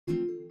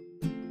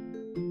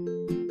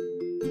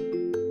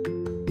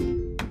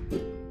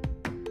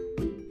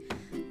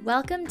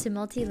Welcome to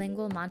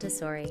Multilingual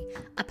Montessori,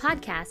 a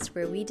podcast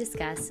where we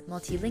discuss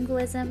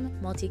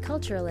multilingualism,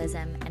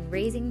 multiculturalism, and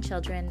raising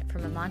children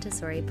from a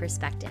Montessori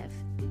perspective.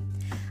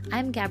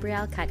 I'm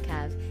Gabrielle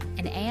Kutkov,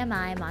 an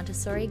AMI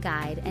Montessori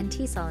guide and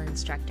TESOL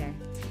instructor,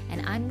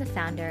 and I'm the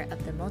founder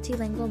of the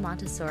Multilingual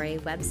Montessori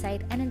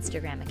website and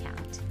Instagram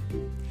account.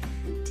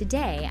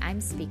 Today,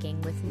 I'm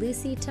speaking with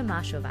Lucie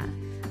Tamášová,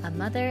 a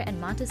mother and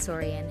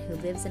Montessorian who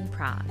lives in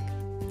Prague.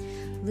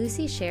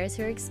 Lucie shares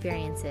her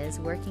experiences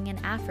working in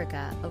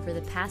Africa over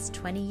the past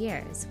 20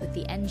 years with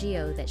the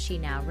NGO that she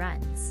now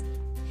runs.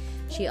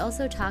 She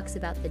also talks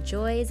about the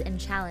joys and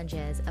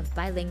challenges of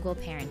bilingual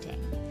parenting.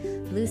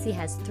 Lucie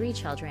has 3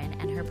 children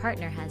and her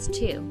partner has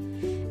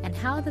 2, and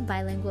how the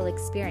bilingual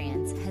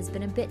experience has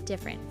been a bit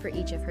different for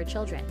each of her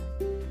children.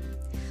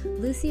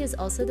 Lucie is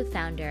also the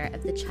founder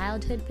of the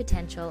Childhood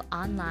Potential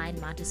online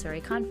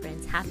Montessori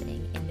conference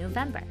happening in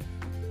November.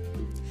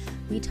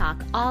 We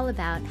talk all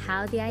about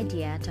how the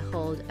idea to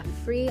hold a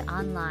free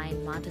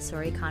online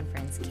Montessori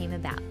conference came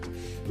about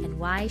and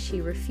why she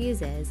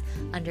refuses,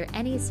 under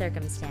any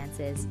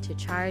circumstances, to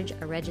charge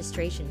a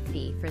registration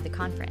fee for the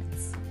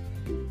conference.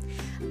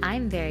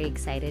 I'm very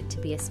excited to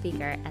be a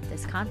speaker at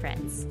this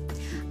conference.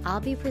 I'll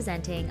be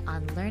presenting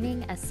on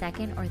learning a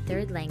second or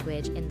third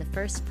language in the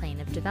first plane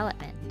of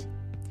development.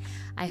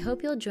 I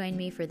hope you'll join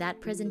me for that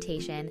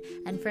presentation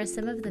and for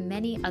some of the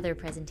many other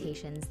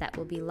presentations that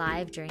will be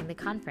live during the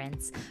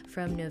conference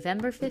from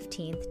November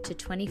 15th to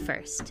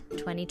 21st,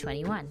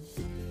 2021.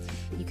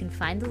 You can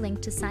find the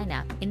link to sign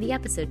up in the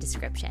episode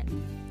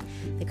description.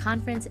 The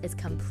conference is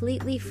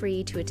completely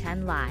free to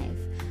attend live.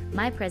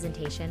 My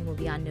presentation will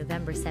be on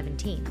November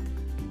 17th.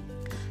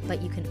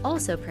 But you can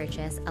also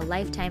purchase a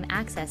lifetime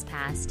access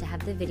pass to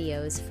have the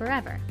videos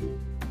forever.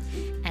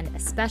 And a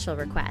special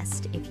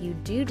request, if you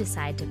do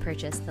decide to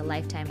purchase the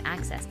Lifetime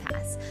Access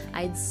Pass,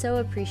 I'd so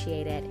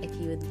appreciate it if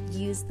you would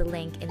use the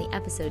link in the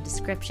episode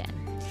description.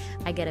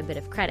 I get a bit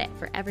of credit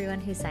for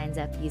everyone who signs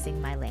up using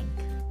my link.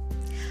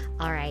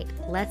 All right,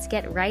 let's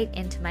get right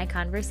into my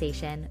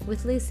conversation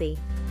with Lucie.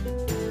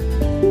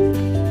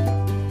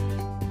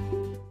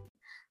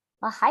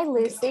 Well, hi,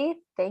 Lucie.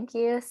 Thank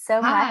you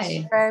so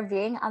much for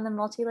being on the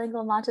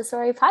Multilingual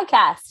Montessori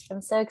podcast.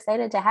 I'm so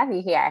excited to have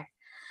you here.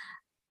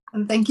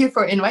 And thank you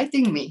for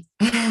inviting me.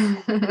 So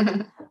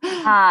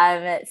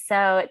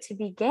to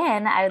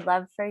begin, I would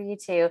love for you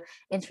to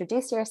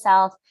introduce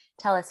yourself,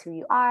 tell us who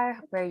you are,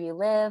 where you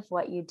live,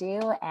 what you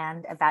do,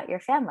 and about your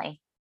family.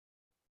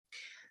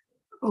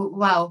 Oh,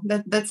 wow,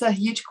 that's a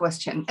huge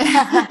question. You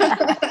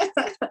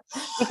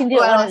can do it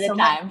one at a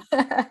time.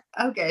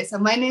 Okay, so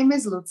my name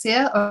is Lucie,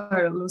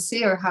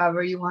 or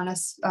however you want to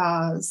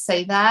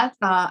say that.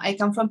 I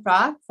come from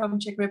Prague, from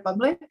Czech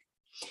Republic.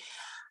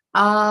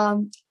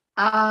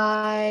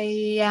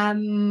 I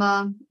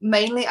am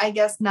mainly, I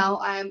guess now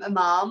I'm a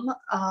mom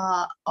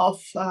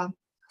of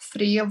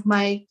 3 of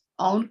my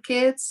own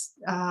kids,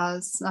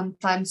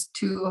 sometimes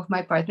 2 of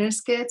my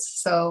partner's kids.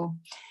 So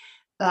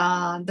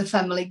the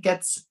family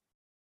gets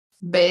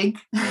big.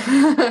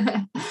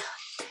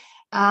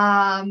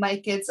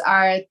 My kids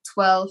are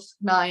 12,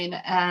 9,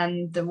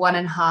 and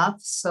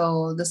 1.5.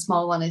 So the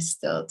small one is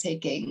still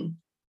taking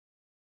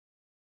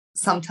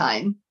some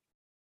time.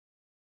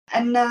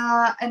 And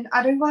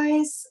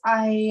otherwise,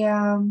 I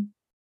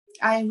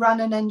run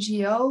an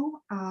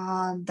NGO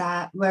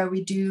where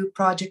we do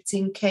projects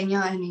in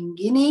Kenya and in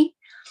Guinea,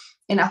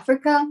 in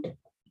Africa.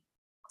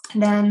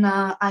 And then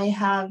I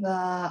have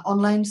an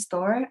online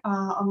store,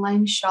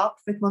 online shop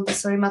with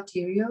Montessori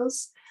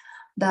materials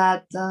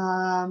that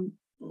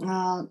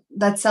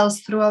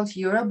sells throughout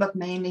Europe, but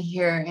mainly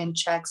here in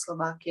Czech,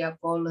 Slovakia,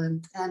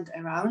 Poland, and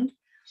around.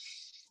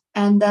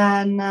 And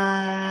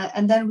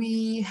then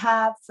we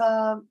have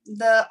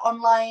the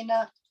online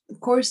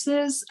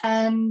courses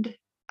and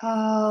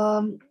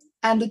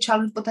the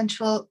Childhood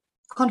Potential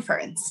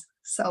conference.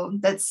 So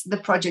that's the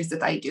projects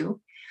that I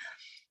do,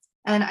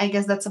 and I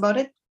guess that's about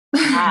it.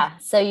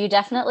 So you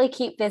definitely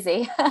keep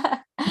busy.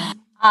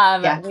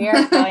 Yeah.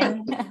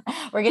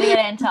 We're going to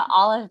get into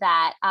all of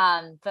that.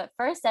 But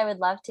first, I would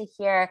love to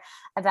hear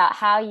about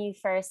how you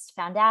first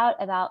found out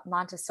about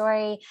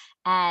Montessori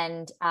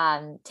and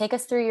take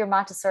us through your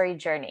Montessori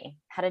journey.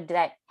 How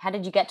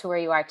did you get to where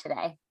you are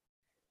today?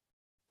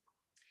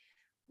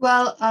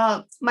 Well,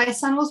 my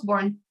son was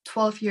born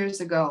 12 years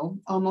ago,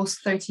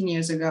 almost 13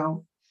 years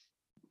ago.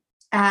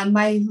 And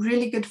my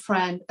really good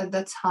friend at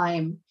that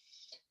time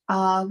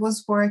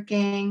was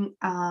working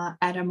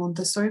at a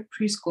Montessori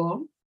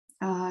preschool.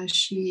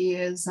 She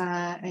is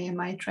an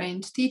AMI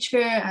trained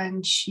teacher,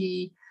 and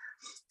she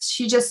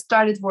just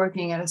started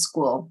working at a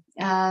school.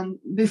 And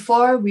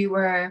before, we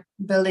were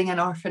building an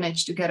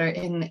orphanage together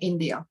in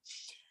India.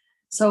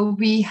 So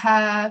we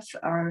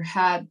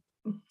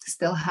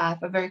still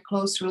have a very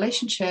close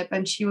relationship.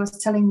 And she was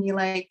telling me,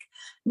 like,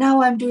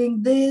 now I'm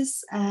doing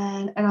this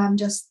and I'm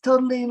just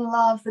totally in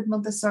love with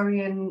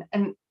Montessori. And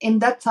in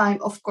that time,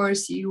 of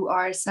course, you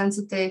are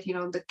sensitive,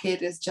 the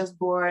kid is just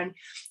born.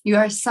 You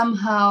are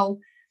somehow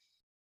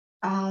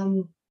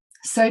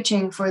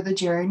searching for the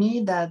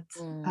journey that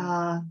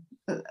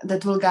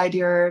guide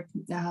your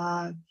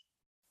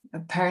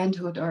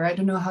parenthood, or I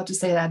don't know how to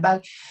say that,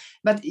 but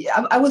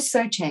I was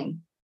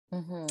searching.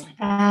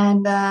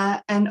 And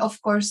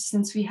of course,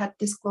 since we had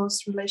this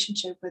close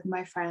relationship with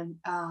my friend,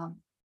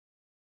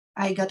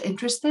 I got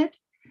interested,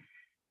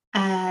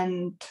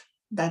 and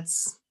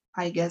that's,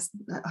 I guess,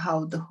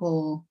 how the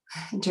whole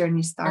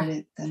journey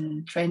started.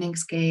 And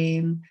trainings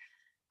came,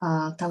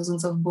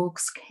 thousands of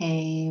books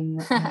came,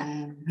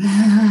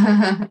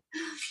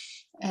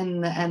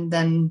 and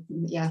then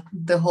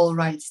the whole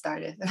ride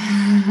started.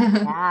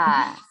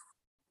 Yeah.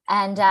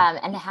 And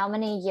how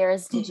many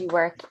years did you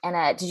work in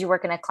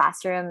a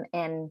classroom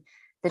in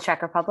the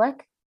Czech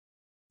Republic?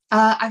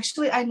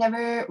 Actually, I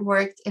never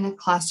worked in a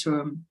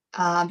classroom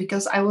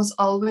because I was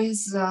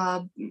always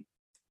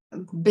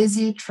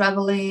busy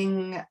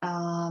traveling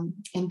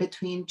in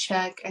between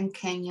Czech and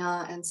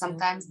Kenya and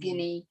sometimes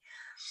Guinea.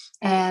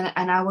 And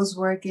I was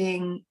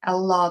working a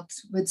lot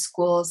with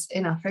schools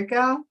in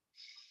Africa.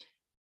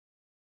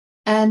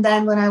 And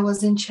then when I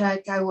was in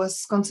Czech, I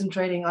was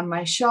concentrating on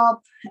my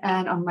shop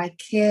and on my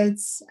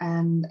kids,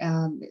 and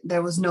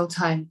there was no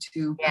time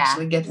to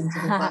actually get into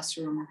the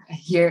classroom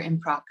here in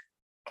Prague.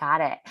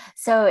 Got it.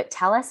 So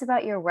tell us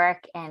about your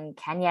work in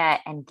Kenya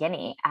and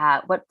Guinea.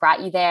 What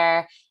brought you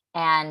there?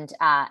 And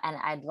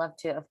I'd love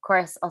to, of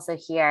course, also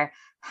hear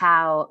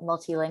how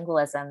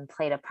multilingualism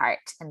played a part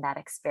in that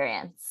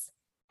experience.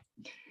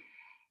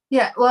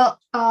 Yeah, well,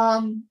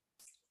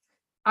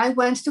 I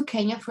went to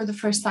Kenya for the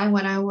first time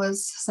when I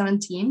was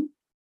 17,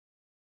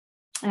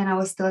 and I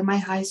was still in my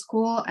high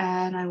school,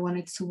 and I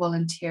wanted to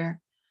volunteer.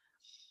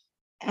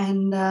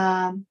 And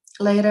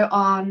later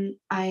on,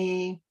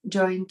 I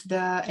joined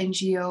the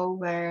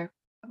NGO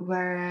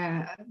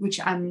which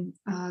I'm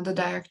the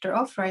director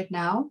of right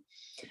now.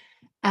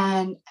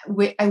 And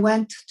I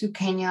went to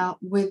Kenya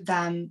with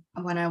them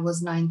when I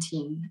was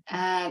 19,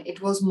 and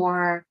it was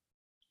more,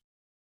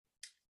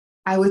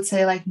 I would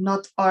say, like,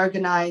 not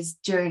organized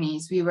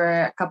journeys. We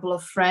were a couple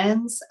of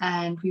friends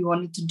and we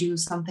wanted to do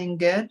something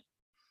good.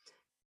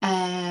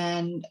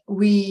 And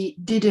we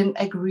didn't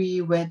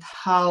agree with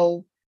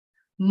how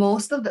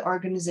most of the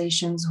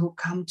organizations who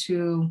come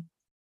to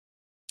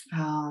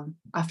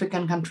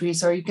African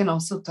countries, or you can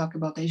also talk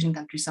about Asian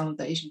countries, some of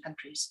the Asian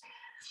countries.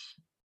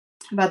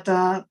 But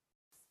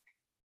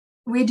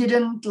we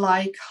didn't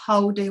like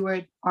how they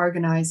were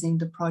organizing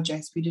the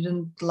projects. We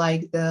didn't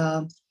like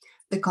the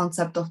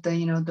concept of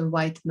the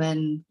white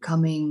men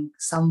coming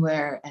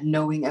somewhere and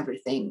knowing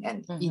everything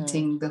and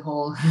eating the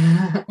whole.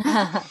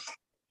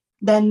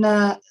 Then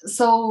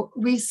so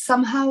we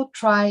somehow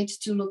tried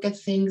to look at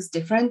things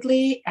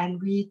differently,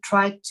 and we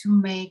tried to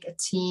make a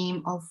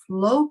team of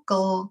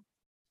local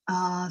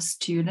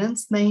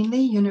students,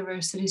 mainly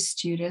university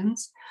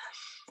students,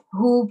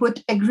 who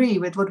would agree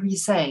with what we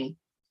say.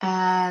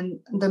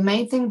 And the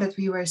main thing that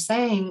we were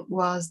saying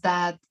was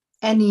that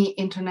any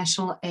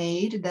international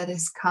aid that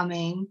is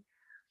coming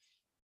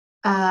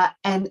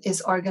and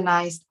is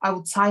organized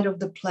outside of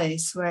the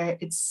place where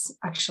it's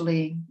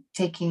actually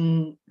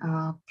taking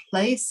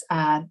place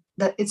at,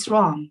 that it's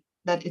wrong,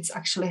 that it's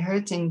actually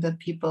hurting the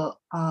people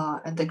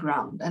at the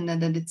ground, and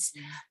that it's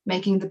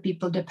making the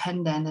people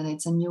dependent, and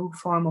it's a new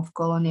form of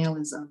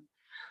colonialism.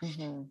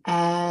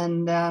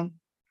 And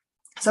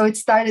so it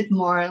started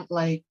more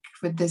like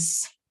with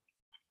this,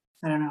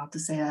 I don't know how to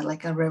say that,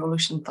 like a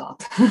revolution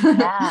thought.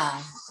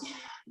 Yeah.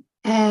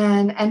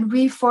 And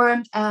we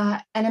formed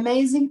an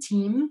amazing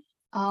team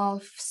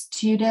of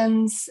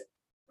students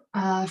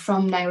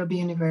from Nairobi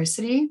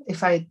University.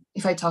 If I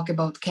talk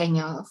about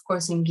Kenya, of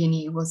course, in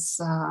Guinea it was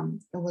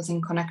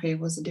in Conakry, it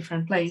was a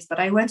different place.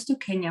 But I went to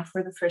Kenya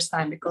for the first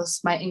time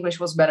because my English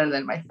was better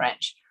than my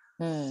French.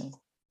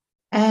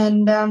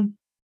 And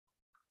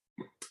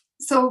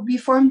so we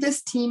formed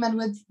this team, and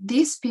with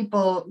these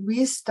people,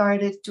 we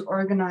started to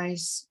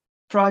organize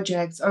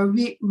projects, or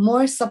we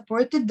more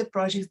supported the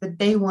projects that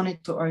they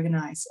wanted to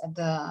organize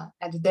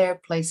at their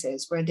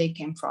places where they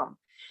came from.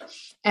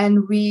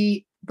 And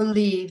we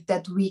believe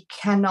that we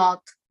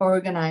cannot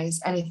organize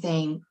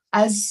anything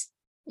as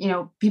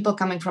people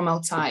coming from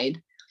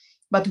outside,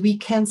 but we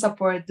can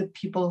support the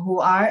people who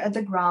are at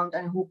the ground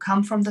and who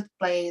come from that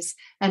place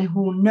and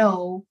who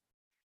know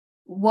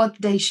what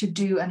they should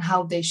do and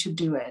how they should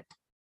do it.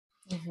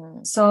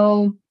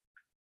 So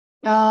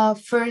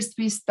first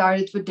we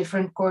started with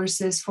different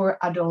courses for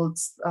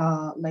adults,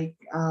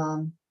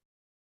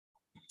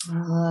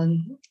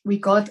 we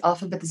call it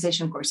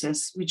alphabetization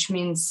courses, which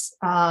means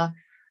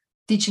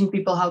teaching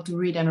people how to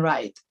read and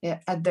write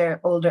at their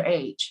older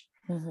age.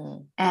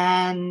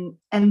 And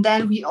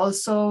then we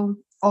also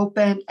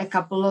opened a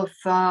couple of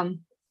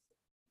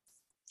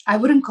I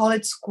wouldn't call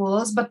it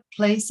schools, but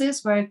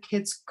places where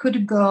kids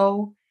could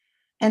go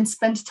and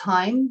spend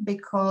time,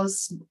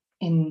 because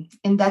in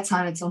that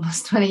time, it's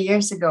almost 20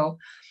 years ago,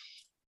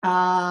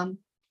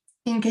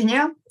 in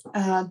Kenya,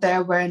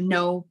 there were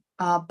no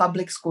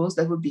public schools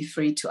that would be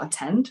free to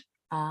attend.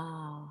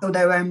 So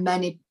there were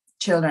many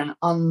children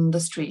on the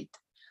street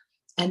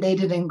and they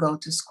didn't go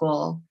to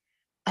school.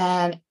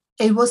 And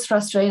it was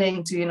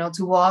frustrating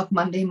to walk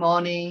Monday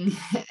morning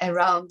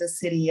around the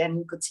city, and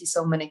you could see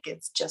so many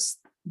kids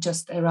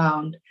just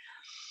around.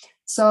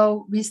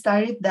 So we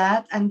started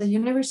that, and the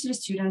university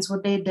students,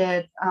 what they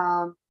did,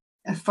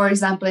 for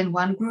example, in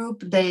one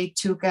group, they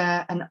took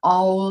an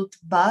old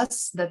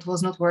bus that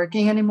was not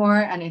working anymore,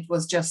 and it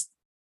was just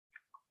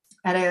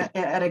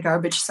at a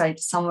garbage site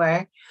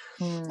somewhere.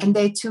 And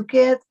they took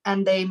it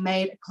and they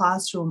made a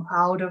classroom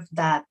out of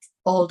that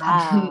old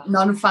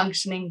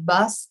non-functioning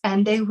bus,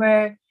 and they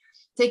were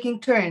taking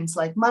turns.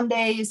 Like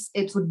Mondays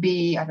it would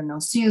be, I don't know,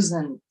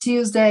 Susan.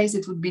 Tuesdays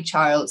it would be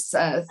Charles.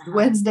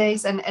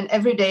 Wednesdays, and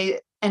every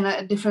day and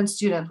a different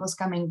student was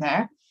coming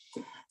there.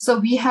 So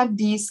we had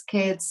these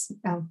kids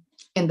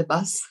in the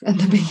bus at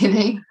the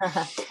beginning.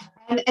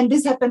 And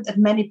this happened at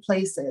many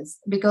places,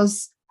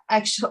 because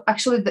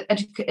actually the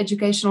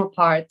educational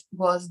part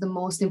was the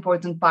most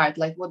important part,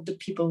 like what the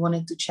people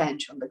wanted to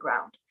change on the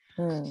ground.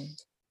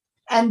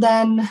 And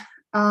then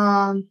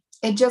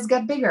it just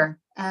got bigger,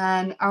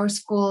 and our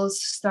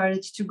schools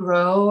started to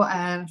grow.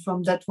 And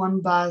from that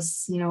one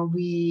bus,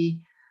 we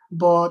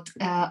bought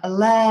a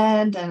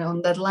land, and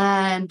on that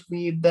land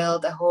we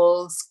built a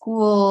whole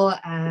school.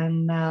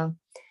 And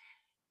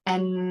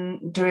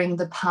during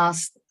the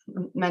past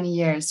many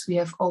years we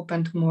have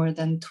opened more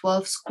than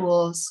 12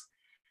 schools,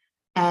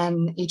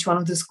 and each one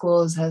of the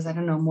schools has, I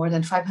don't know, more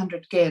than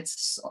 500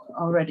 kids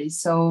already.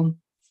 So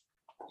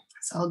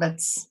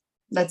that's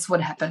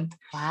what happened.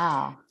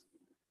 Wow.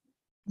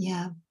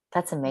 Yeah.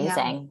 That's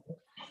amazing.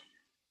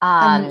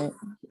 Yeah.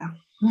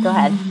 Go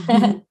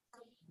ahead.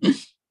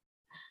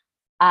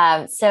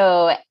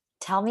 So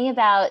tell me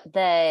about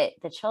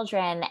the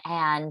children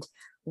and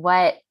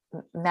what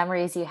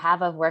memories you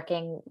have of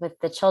working with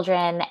the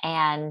children,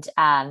 and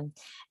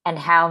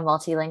how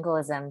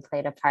multilingualism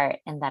played a part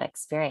in that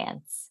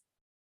experience.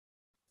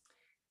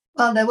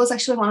 Well, that was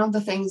actually one of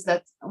the things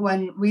that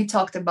when we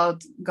talked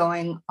about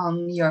going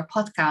on your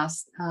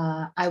podcast,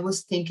 I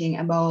was thinking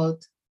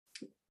about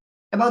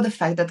the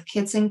fact that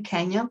kids in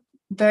Kenya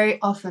very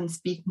often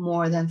speak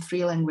more than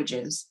 3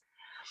 languages.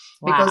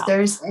 Wow. Because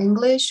there is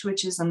English,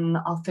 which is an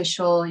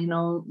official,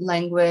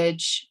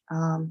 language,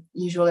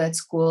 usually at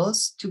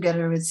schools,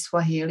 together with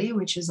Swahili,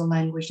 which is a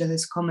language that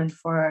is common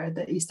for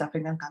the East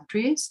African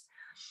countries.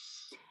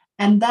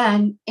 And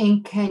then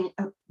in Kenya,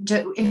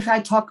 if I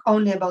talk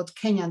only about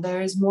Kenya,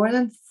 there is more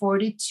than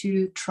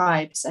 42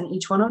 tribes, and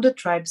each one of the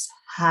tribes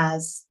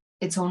has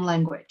its own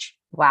language.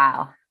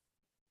 Wow.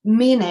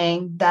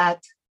 Meaning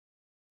that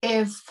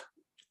if,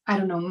 I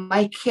don't know,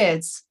 my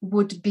kids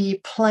would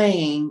be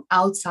playing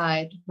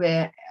outside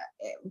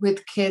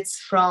with kids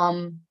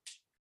from,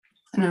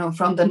 I don't know,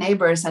 from the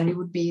neighbors, and we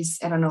would be,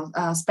 I don't know,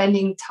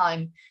 spending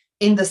time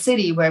in the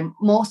city where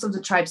most of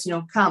the tribes,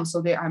 come,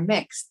 so they are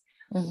mixed.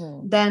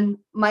 Then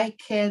my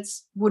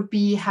kids would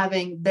be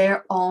having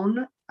their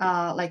own,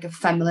 like a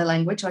family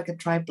language, like a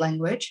tribe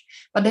language,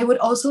 but they would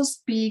also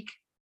speak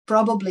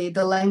probably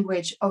the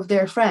language of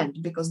their friend,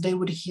 because they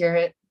would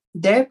hear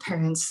their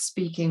parents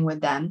speaking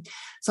with them.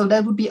 So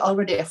that would be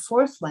already a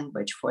 4th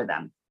language for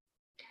them,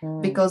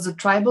 because the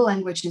tribal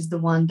language is the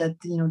one that,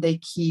 they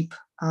keep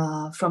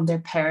from their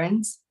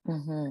parents.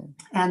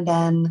 And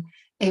then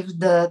if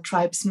the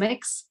tribes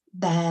mix,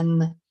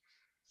 then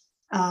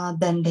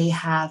they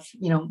have,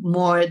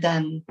 more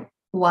than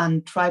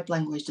one tribe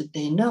language that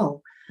they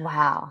know.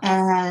 Wow.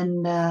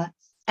 And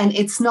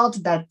it's not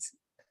that,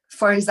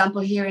 for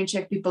example, here in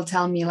Czech, people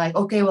tell me like,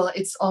 okay, well,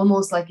 it's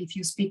almost like if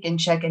you speak in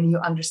Czech and you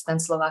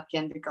understand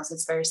Slovakian because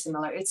it's very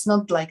similar. It's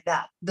not like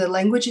that. The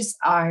languages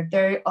are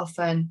very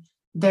often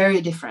very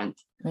different.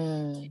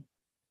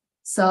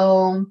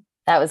 So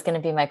that was going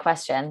to be my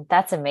question.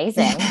 That's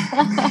amazing.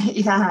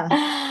 Yeah.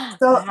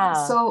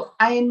 So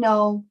I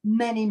know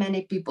many,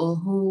 many people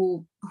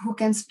who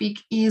can speak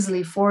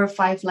easily 4 or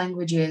 5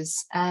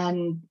 languages,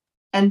 and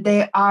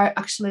they are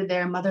actually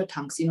their mother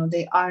tongues.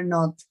 They are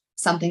not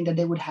something that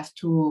they would have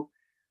to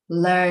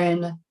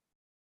learn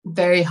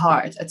very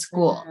hard at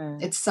school.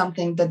 It's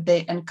something that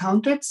they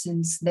encountered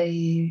since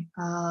they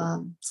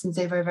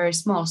were very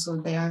small. So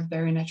they are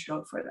very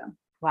natural for them.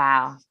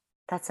 Wow.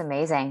 That's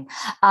amazing.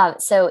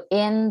 So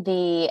in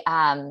the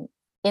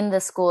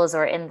schools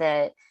or in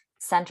the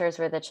centers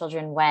where the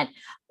children went,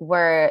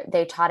 were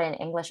they taught in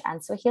English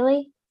and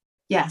Swahili?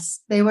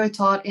 Yes, they were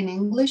taught in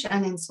English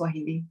and in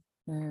Swahili.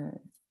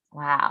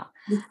 Wow.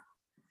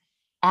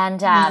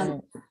 And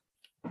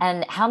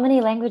how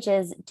many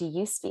languages do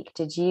you speak?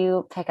 Did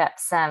you pick up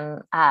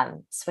some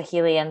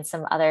Swahili and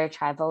some other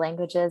tribal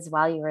languages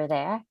while you were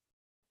there?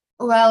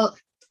 Well,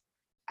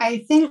 I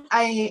think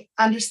I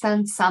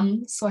understand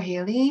some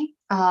Swahili.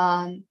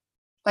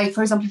 Like,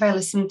 for example, if I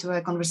listen to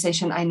a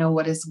conversation, I know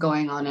what is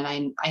going on,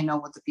 and I know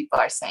what the people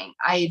are saying.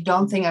 I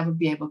don't think I would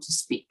be able to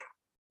speak.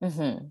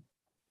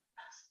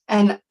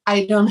 And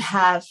I don't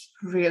have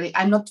really,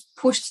 I'm not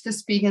pushed to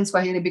speak in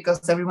Swahili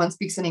because everyone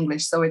speaks in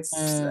English. So it's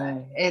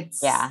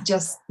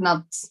just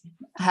not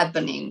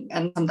happening.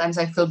 And sometimes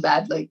I feel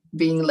bad, like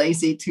being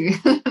lazy to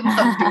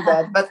not do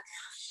that.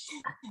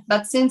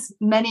 But since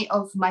many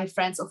of my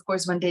friends, of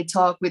course, when they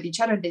talk with each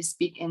other, they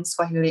speak in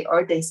Swahili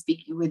or they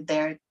speak with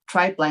their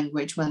tribe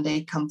language when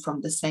they come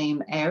from the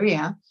same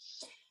area,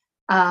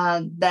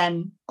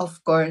 then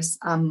of course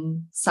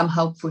I'm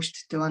somehow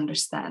pushed to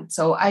understand.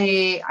 So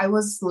I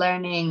was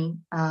learning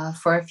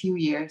for a few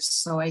years,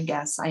 so I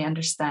guess I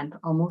understand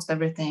almost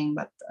everything,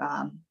 but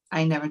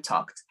I never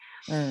talked.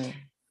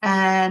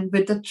 And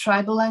with the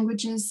tribal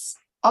languages,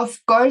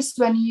 of course,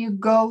 when you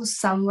go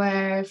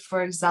somewhere,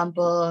 for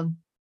example,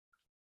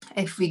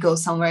 if we go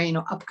somewhere,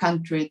 up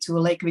country to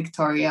Lake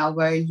Victoria,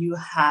 where you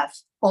have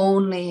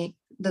only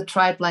the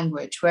tribe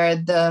language, where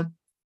the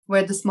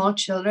small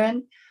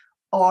children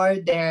or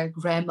their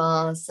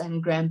grandmas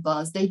and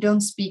grandpas, they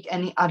don't speak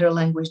any other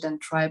language than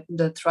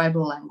the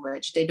tribal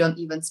language. They don't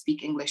even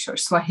speak English or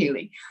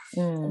Swahili.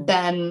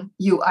 Then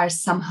you are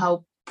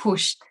somehow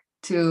pushed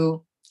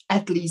to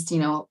at least,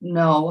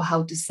 know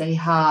how to say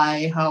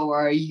hi, how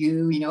are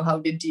you, how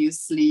did you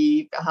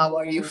sleep, how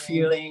are you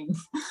feeling,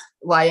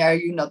 why are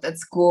you not at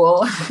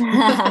school?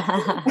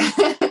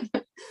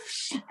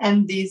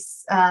 And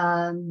these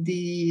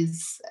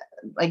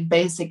like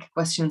basic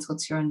questions,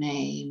 what's your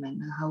name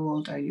and how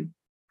old are you?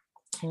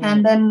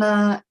 And then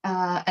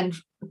and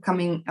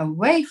coming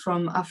away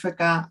from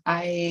Africa,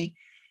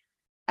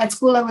 at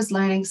school I was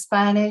learning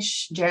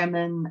Spanish,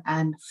 German,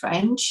 and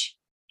French.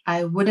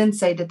 I wouldn't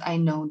say that I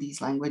know these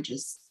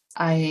languages.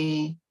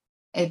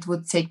 It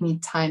would take me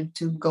time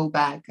to go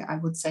back. I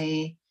would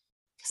say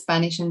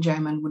Spanish and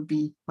German would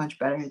be much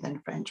better than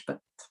French, but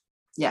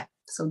yeah,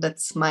 so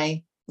that's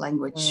my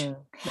language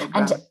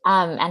background.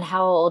 And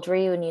how old were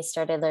you when you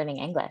started learning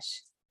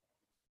English?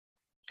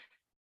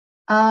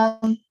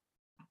 Well,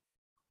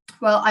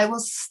 I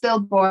was still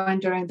born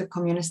during the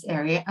communist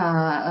era,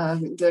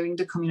 during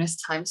the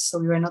communist times, so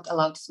we were not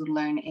allowed to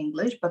learn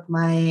English. But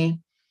my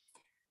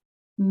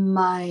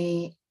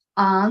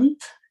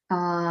aunt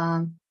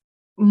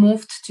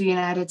moved to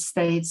United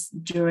States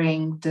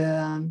during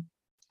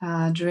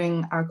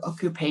our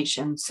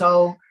occupation,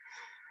 so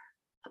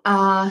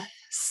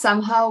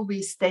somehow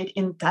we stayed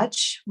in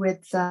touch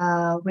with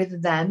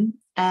them,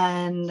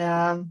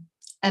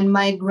 and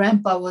my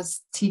grandpa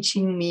was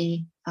teaching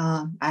me.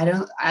 I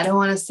don't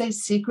want to say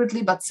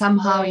secretly, but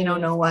somehow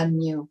no one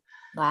knew.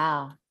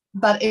 Wow!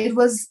 But it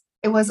was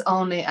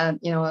only a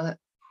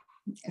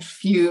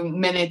few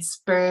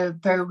minutes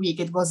per week.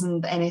 It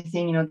wasn't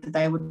anything that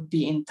I would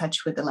be in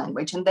touch with the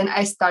language. And then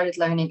I started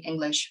learning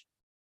English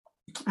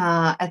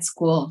at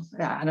school.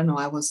 Yeah, I don't know.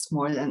 I was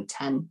more than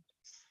 10.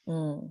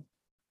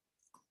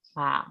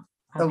 Wow.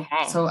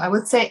 Okay. So I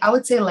would say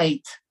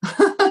late.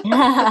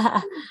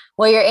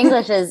 Well, your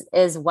English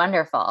is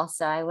wonderful,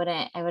 so I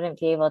wouldn't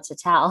be able to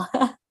tell.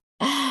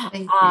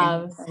 Thank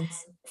you.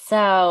 Thanks.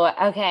 So,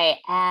 okay.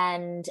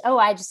 And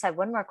I just have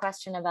one more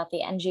question about the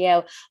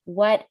NGO.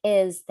 What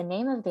is the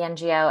name of the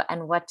NGO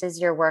and what does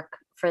your work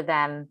for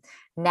them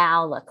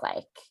now look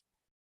like?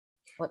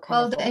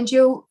 The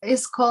NGO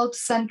is called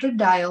Center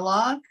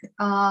Dialogue.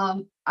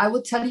 I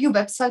would tell you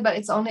website, but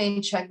it's only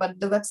in Czech, but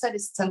the website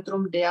is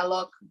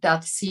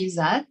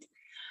centrumdialog.cz.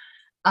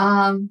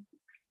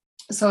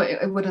 So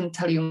it wouldn't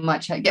tell you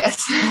much, I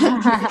guess,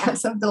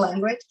 because of the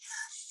language.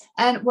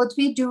 And what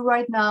we do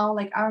right now,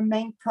 like our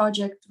main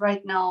project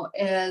right now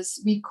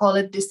is, we call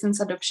it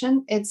distance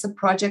adoption. It's a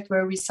project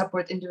where we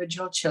support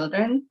individual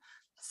children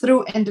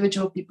through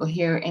individual people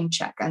here in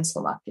Czech and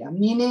Slovakia,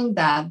 meaning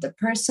that the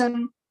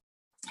person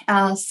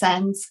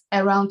sends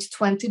around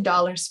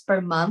 $20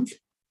 per month.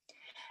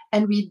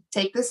 And we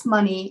take this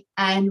money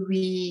and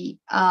we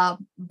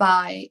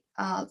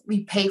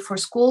we pay for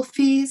school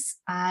fees,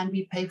 and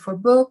we pay for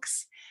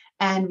books,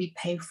 and we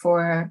pay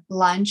for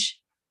lunch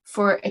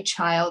for a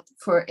child,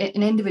 for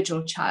an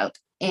individual child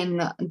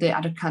in the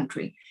other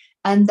country.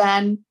 And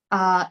then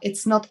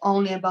it's not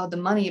only about the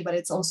money, but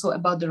it's also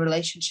about the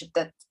relationship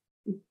that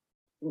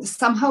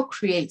somehow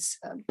creates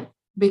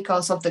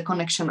because of the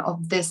connection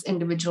of this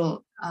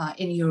individual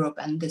in Europe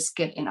and this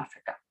kid in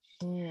Africa.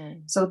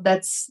 So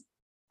that's,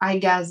 I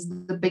guess,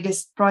 the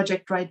biggest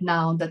project right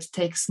now that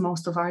takes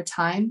most of our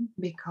time,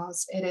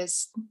 because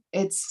it's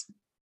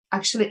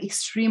actually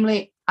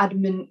extremely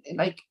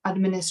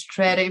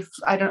administrative.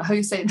 I don't know how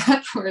you say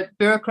that word,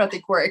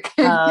 bureaucratic work.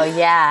 Oh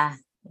yeah.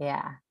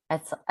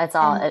 It's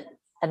all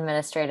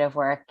administrative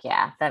work.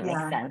 Yeah, that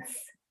makes sense.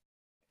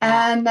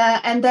 And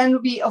then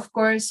we of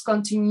course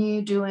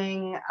continue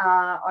doing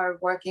or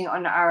working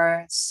on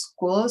our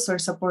schools, or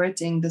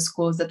supporting the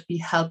schools that we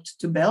helped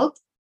to build.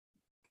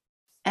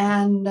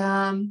 And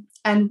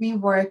we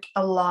work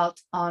a lot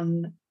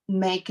on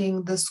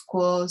making the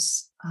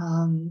schools,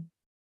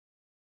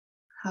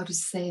 how to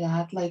say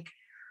that, like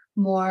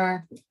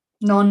more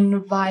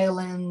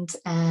non-violent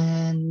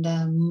and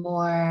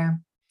more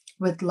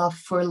with love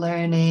for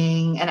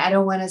learning. And I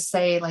don't want to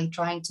say like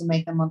trying to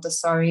make them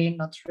Montessori,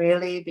 not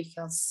really,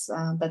 because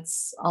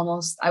that's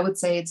almost, I would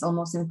say it's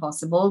almost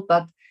impossible,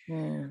 but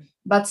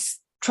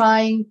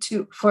trying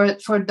to,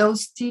 for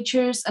those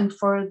teachers and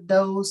for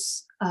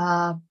those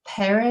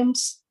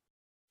parents,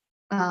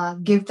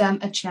 give them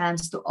a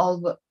chance to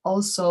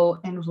also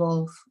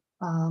involve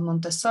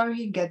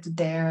Montessori,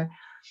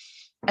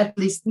 at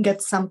least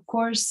get some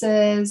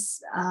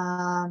courses.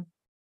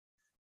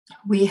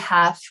 We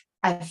have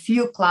a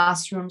few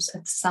classrooms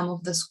at some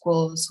of the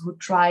schools who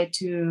try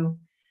to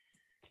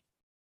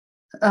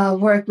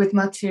work with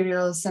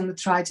materials and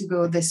try to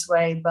go this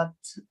way, but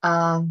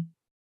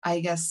I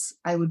guess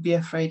I would be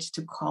afraid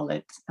to call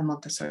it a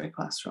Montessori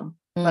classroom.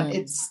 But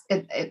it's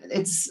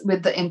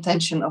with the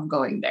intention of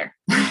going there.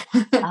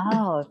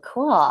 Oh,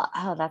 cool.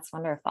 Oh, that's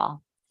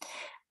wonderful.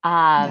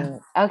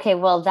 Okay,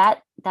 well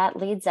that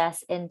leads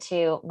us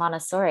into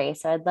Montessori.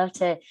 So I'd love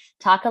to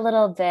talk a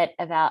little bit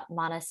about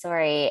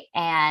Montessori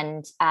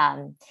and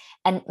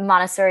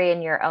Montessori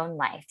in your own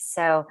life.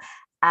 So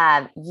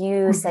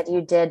you said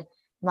you did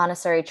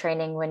Montessori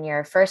training when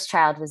your first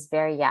child was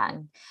very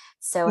young.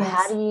 So Yes.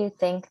 How do you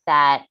think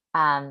that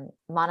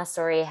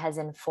Montessori has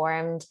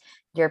informed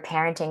your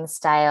parenting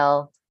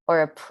style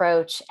or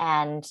approach,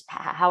 and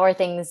how are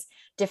things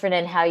different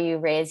in how you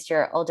raised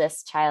your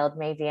oldest child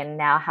maybe, and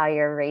now how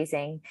you're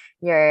raising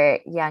your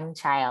young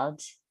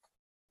child?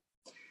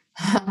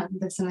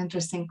 That's an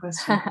interesting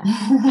question.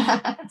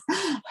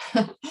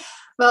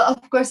 Well,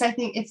 of course, I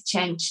think it's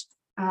changed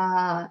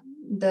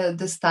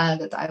the style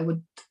that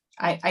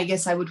I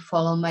guess I would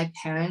follow my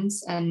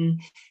parents, and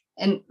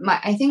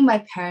I think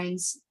my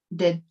parents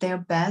did their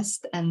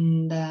best,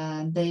 and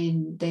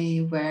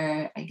they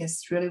were, I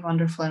guess, really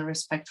wonderful and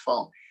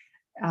respectful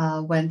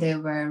when they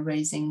were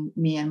raising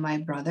me and my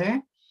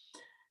brother.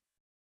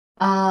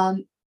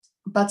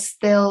 But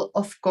still,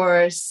 of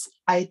course,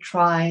 I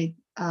tried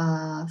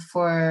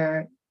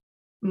for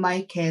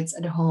my kids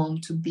at home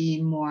to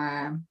be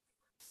more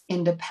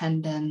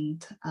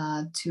independent,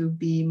 to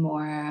be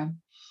more,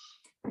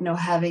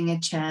 having a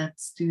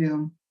chance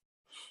to,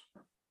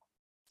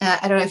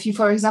 I don't know, if you,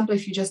 for example,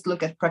 if you just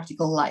look at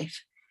practical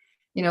life,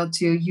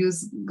 to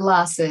use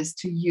glasses,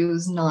 to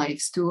use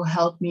knives, to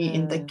help me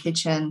in the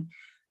kitchen.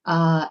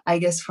 I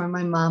guess for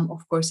my mom,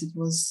 of course, it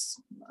was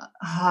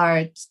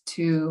hard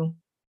to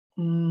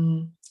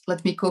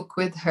let me cook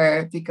with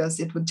her because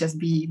it would just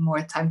be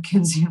more time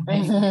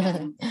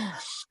consuming.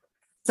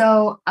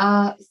 So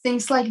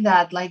things like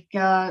that, like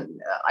I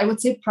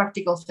would say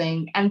practical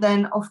thing. And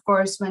then, of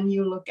course, when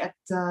you look at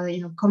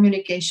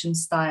communication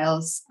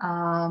styles,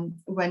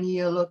 when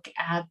you look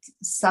at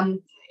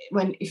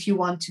if you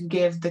want to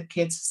give the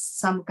kids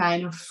some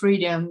kind of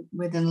freedom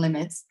within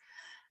limits,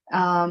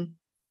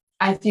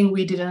 I think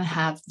we didn't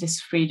have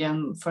this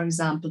freedom, for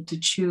example, to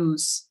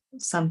choose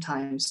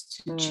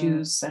sometimes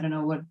choose, I don't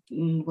know, what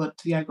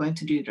we are going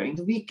to do during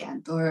the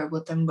weekend, or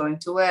what I'm going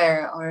to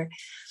wear, or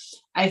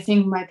I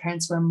think my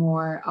parents were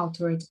more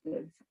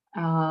authoritative.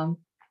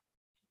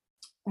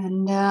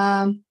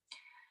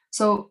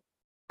 So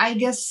I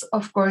guess,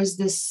 of course,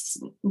 this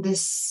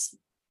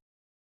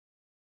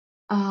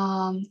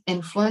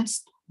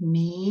influenced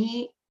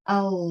me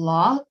a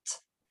lot.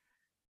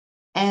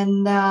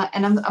 And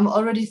I'm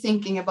already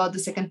thinking about the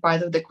second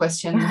part of the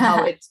question,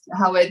 how it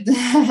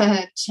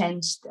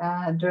changed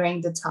during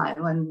the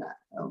time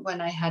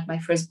when I had my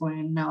firstborn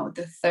and now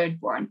the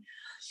thirdborn.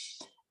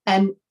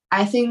 And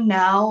I think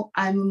now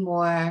I'm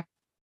more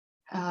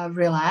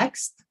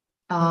relaxed.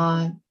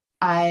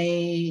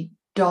 I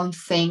don't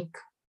think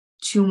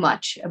too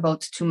much about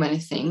too many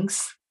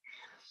things.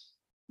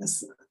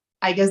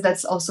 I guess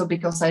that's also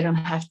because I don't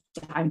have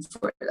time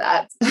for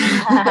that.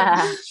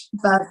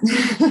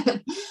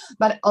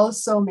 But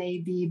also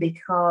maybe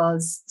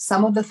because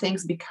some of the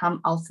things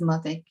become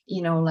automatic,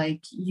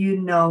 like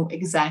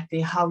exactly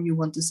how you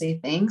want to say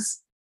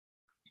things.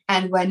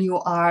 And when you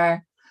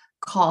are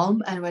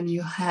calm and when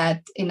you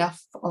had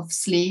enough of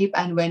sleep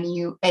and when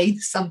you ate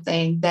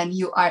something, then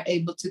you are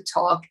able to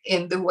talk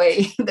in the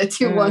way that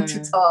you want to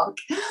talk.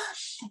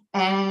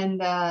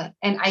 And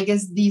I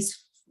guess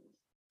these,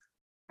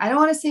 I don't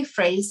want to say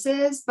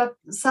phrases, but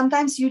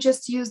sometimes you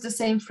just use the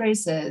same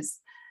phrases.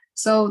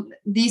 So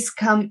these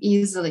come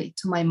easily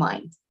to my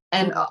mind.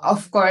 And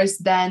of course,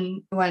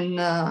 then when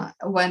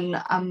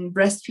I'm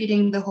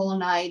breastfeeding the whole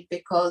night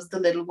because the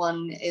little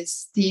one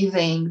is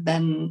teething,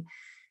 then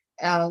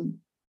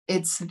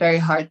it's very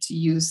hard to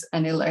use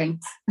any learned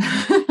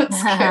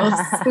skills.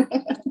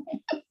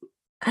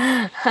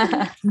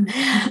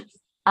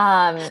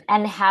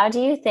 And how do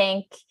you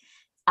think,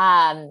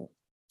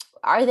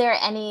 are there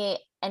any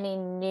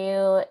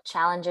new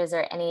challenges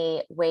or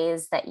any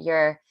ways that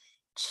you're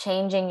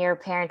changing your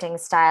parenting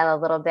style a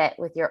little bit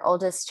with your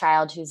oldest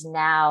child who's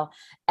now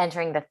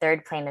entering the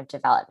third plane of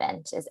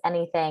development? Is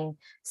anything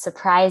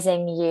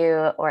surprising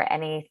you, or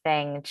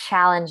anything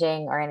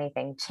challenging, or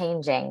anything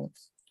changing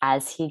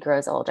as he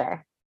grows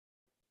older?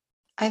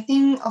 I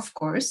think, of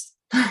course,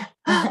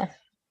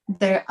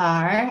 there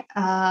are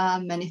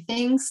many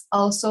things,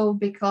 also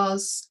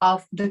because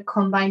of the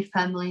combined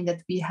family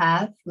that we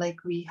have.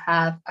 Like we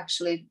have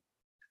actually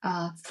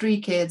 3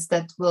 kids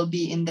that will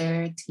be in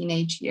their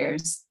teenage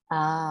years.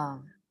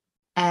 And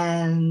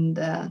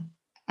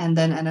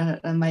then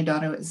my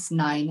daughter is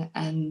 9,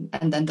 and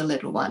then the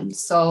little one.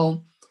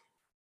 So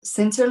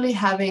sincerely,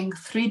 having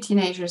 3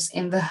 teenagers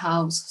in the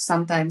house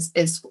sometimes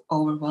is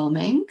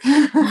overwhelming.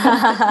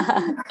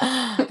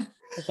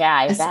 Yeah,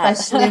 I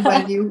Especially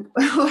bet.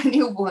 when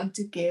you want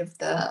to give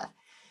the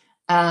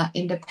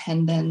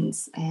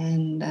independence,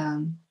 and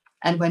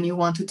when you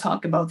want to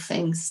talk about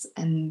things,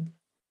 and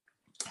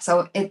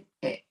so it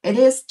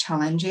is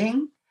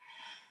challenging.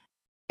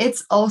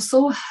 It's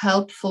also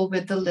helpful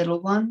with the little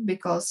one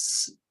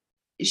because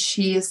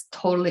she is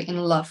totally in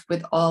love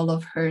with all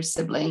of her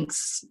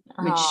siblings,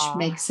 which Oh,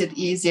 makes it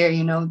easier,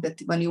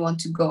 that when you want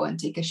to go and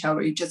take a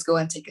shower, you just go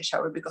and take a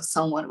shower because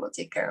someone will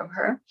take care of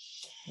her.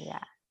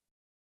 yeah.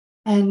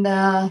 And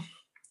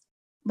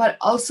but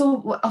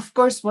also, of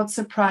course, what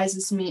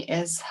surprises me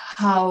is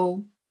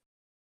um,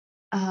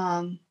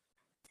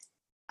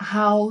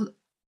 how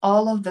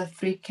all of the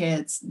 3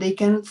 kids, they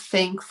can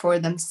think for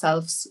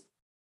themselves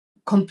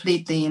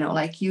completely.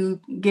 Like, you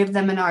give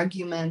them an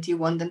argument, you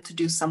want them to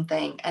do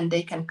something, and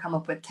they can come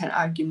up with 10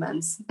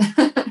 arguments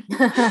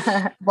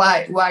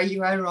why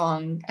you are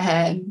wrong.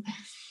 And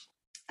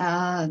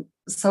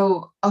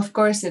so of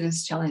course it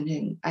is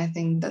challenging. I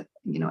think that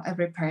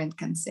every parent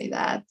can say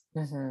that.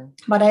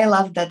 But I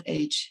love that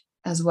age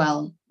as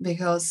well,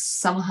 because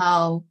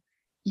somehow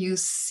you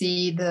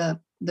see the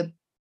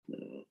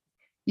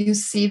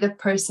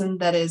person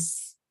that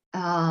is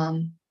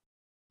how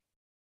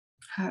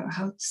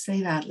to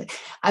say that. Like,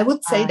 I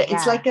would say that Yeah.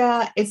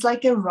 it's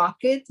like a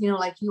rocket,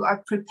 like you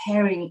are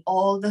preparing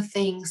all the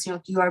things,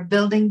 you are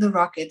building the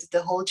rocket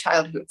the whole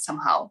childhood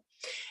somehow.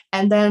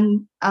 And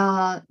then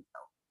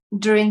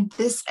during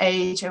this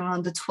age,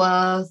 around the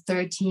 12,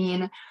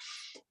 13,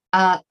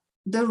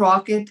 the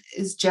rocket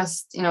is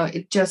just,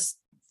 it just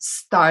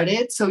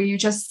started. So you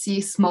just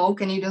see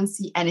smoke and you don't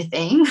see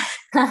anything.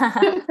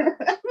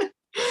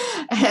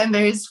 And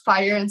there's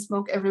fire and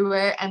smoke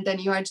everywhere. And then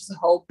you are just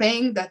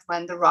hoping that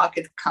when the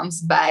rocket comes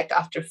back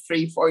after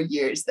 3-4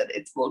 years, that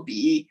it will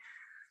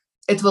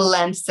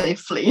land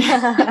safely.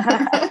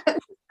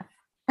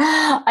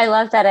 I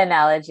love that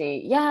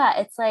analogy. Yeah,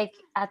 it's like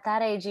at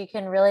that age, you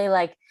can really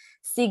like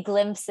see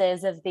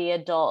glimpses of the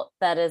adult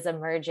that is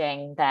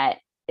emerging, that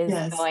is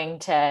Yes.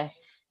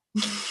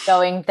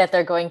 that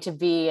they're going to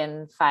be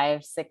in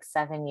 5, 6,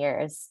 7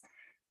 years.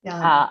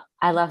 Yeah.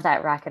 I love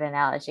that rocket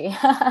analogy.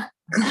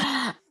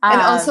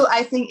 And also,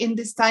 I think in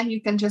this time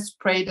you can just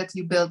pray that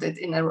you build it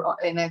in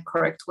a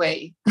correct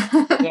way.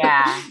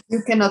 Yeah.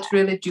 You cannot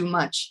really do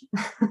much.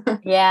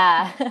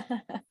 Yeah.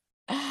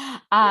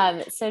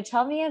 So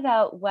tell me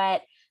about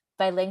what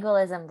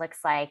bilingualism looks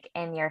like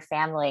in your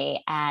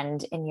family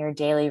and in your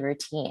daily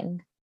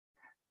routine.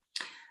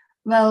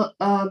 Well,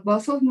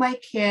 both of my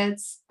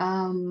kids,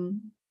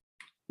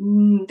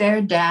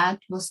 their dad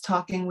was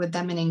talking with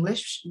them in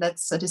English.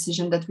 That's a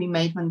decision that we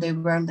made when they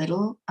were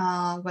little,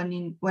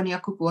 when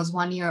Jakub was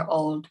 1 year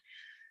old.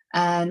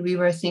 And we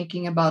were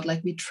thinking about,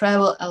 like, we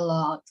travel a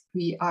lot.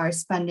 We are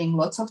spending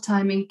lots of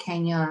time in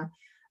Kenya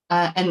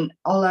and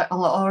all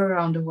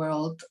around the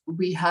world.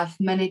 We have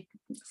many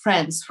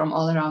friends from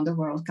all around the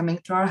world coming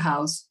to our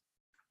house.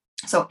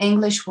 So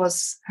English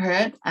was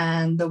heard,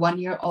 and the 1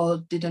 year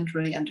old didn't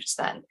really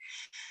understand.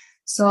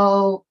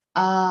 So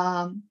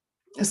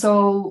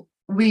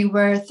we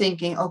were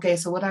thinking, okay,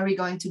 so what are we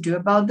going to do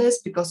about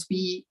this? Because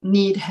we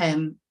need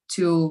him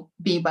to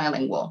be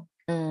bilingual.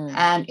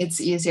 And it's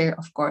easier,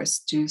 of course,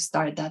 to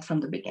start that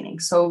from the beginning.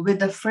 So with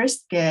the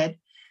first kid,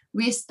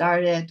 we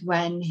started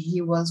when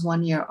he was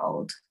 1 year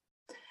old.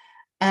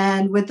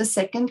 And with the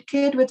second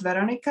kid, with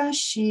Veronica,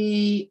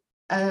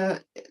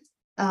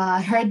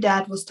 her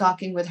dad was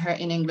talking with her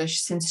in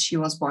English since she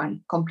was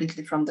born,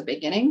 completely from the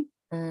beginning.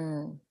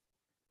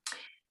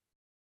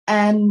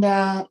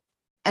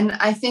 And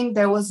I think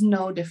there was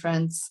no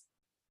difference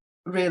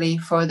really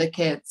for the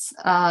kids.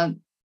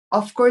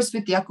 Of course,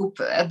 with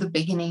Jakub at the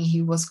beginning,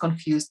 he was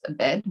confused a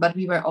bit, but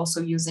we were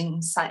also using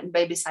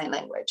baby sign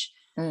language.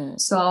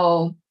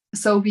 So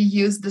we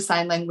used the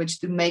sign language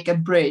to make a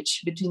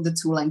bridge between the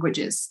 2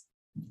 languages.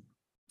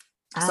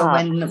 So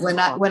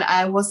when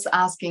I was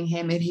asking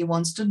him if he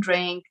wants to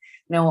drink,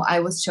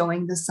 I was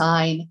showing the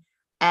sign.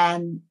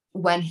 And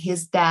when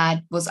his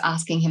dad was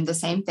asking him the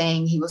same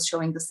thing, he was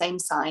showing the same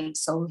sign.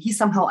 So he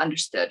somehow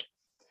understood.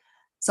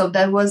 So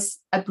that was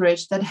a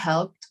bridge that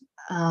helped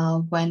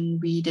when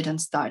we didn't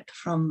start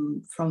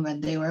from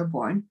when they were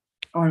born,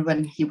 or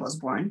when he was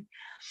born.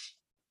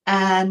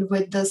 And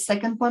with the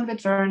second one,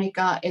 with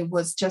Veronica, it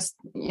was just,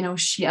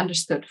 she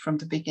understood from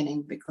the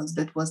beginning, because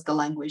that was the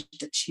language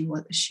that she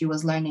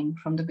was learning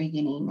from the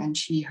beginning, and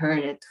she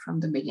heard it from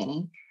the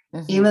beginning.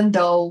 Even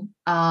though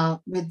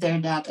with their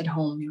dad at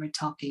home, we were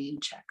talking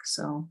in Czech.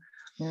 So,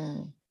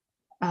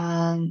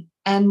 and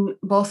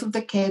both of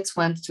the kids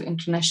went to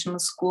international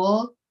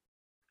school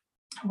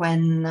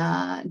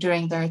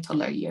during their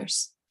toddler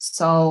years.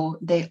 So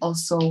they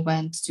also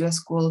went to a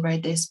school where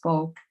they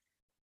spoke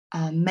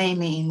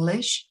mainly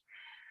English,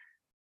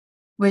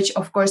 which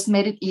of course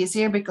made it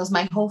easier, because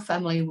my whole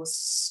family was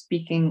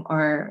speaking,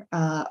 or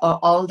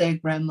all their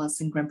grandmas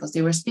and grandpas,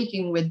 they were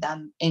speaking with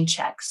them in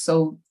Czech.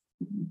 So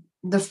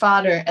the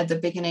father at the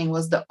beginning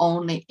was the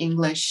only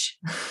English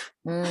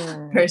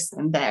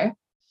person there.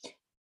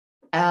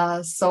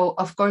 So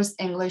of course,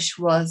 English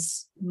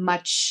was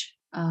much,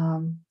 I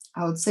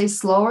would say,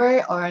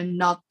 slower or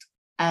not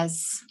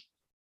as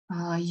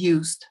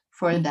used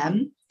for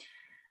them.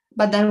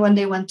 But then when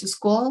they went to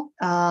school,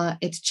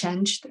 it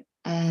changed,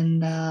 and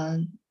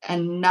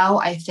now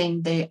I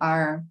think they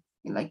are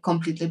like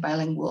completely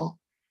bilingual.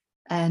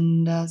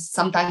 And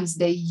sometimes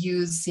they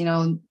use,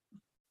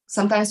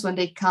 sometimes when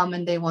they come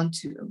and they want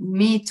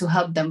me to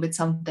help them with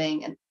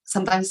something, and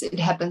sometimes it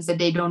happens that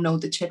they don't know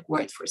the Czech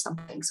word for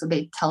something, so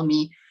they tell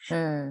me,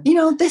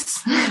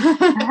 this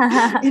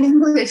in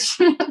English.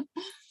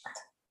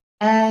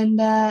 And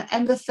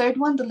the third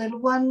one, the little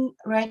one,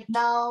 right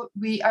now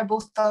we are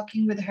both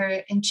talking with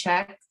her in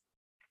Czech.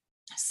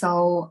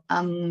 So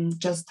I'm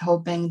just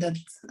hoping that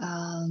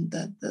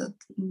the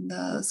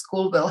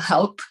school will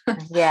help.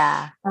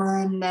 Yeah.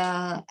 And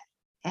I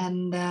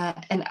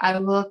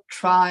will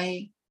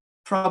try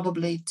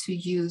probably to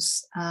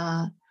use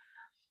a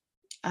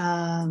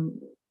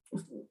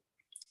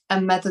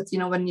method.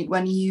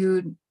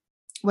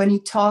 When you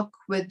talk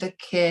with the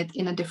kid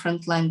in a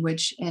different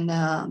language in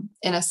a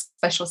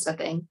special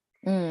setting.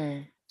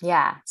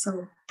 Yeah.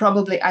 So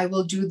probably I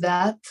will do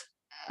that.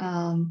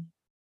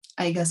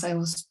 I guess I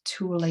was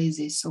too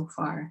lazy so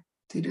far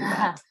to do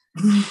that.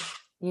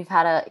 You've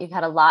had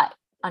a lot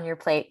on your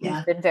plate. Yeah.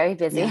 You've been very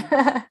busy.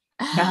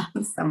 Yeah,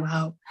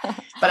 somehow.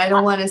 But I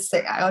don't want to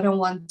say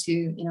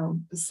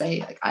say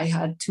like I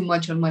had too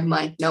much on my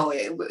mind. No,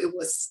 it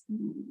was,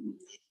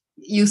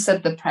 you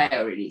set the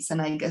priorities,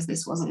 and I guess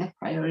this wasn't a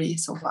priority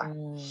so far.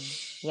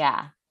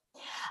 Yeah.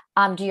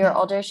 Do your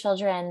older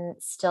children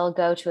still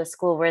go to a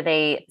school where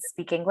they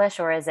speak English,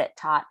 or is it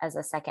taught as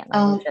a second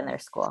language in their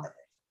school?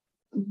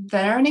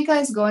 Veronica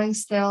is going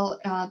still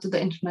to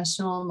the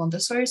International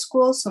Montessori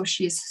school, so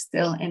she's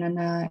still in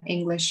an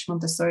English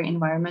Montessori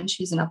environment.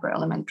 She's in upper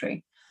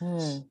elementary.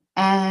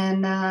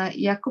 And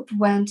Jakub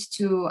went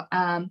to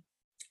a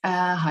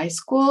high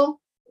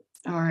school,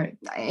 or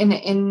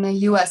in the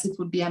US it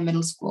would be a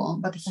middle school,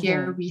 but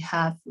here we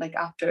have like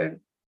after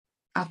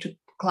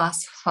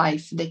class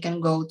 5 they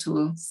can go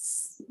to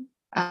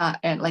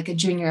like a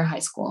junior high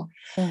school.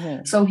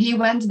 So he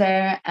went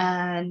there,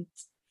 and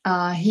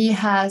he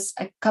has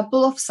a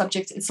couple of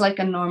subjects. It's like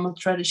a normal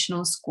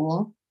traditional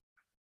school.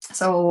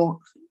 So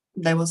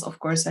there was, of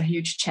course, a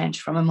huge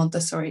change from a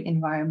Montessori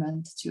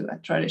environment to a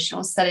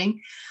traditional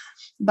setting.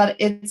 But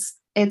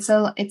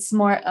it's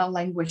more a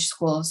language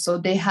school. So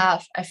they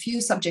have a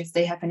few subjects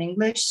they have in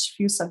English,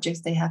 few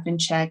subjects they have in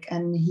Czech,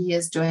 and he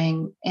is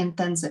doing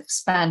intensive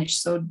Spanish.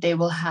 So they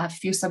will have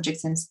few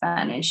subjects in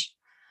Spanish.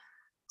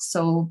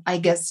 So I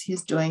guess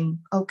he's doing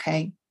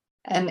okay.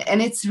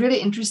 And it's really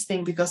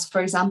interesting because,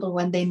 for example,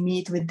 when they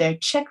meet with their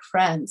Czech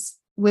friends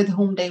with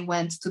whom they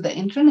went to the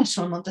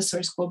International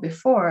Montessori school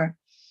before,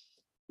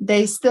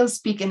 they still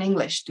speak in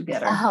English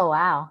together. Oh,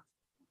 wow.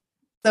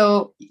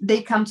 So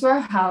they come to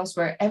our house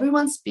where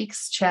everyone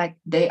speaks Czech.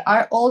 They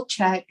are all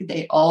Czech.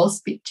 They all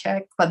speak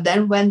Czech. But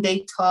then when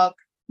they talk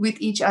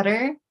with each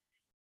other,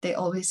 they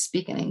always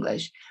speak in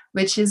English,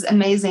 which is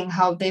amazing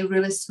how they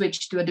really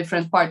switch to a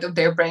different part of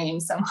their brain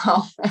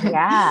somehow.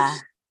 Yeah.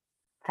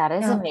 That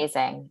is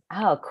amazing.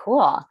 Oh,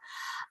 cool.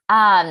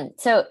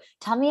 So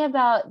tell me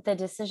about the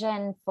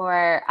decision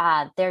for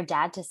their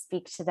dad to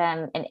speak to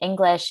them in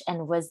English.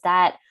 And was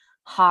that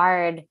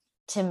hard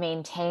to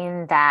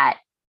maintain that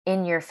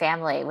in your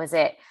family? Was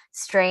it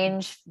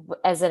strange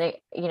as a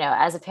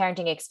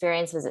parenting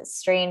experience? Was it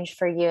strange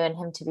for you and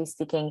him to be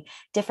speaking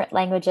different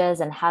languages?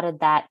 And how did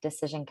that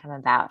decision come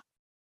about?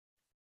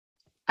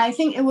 I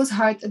think it was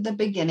hard at the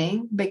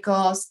beginning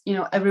because,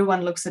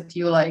 everyone looks at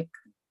you like,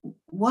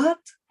 what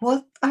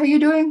are you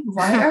doing?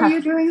 Why are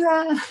you doing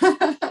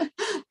that?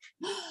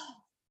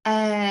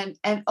 and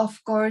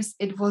of course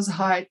it was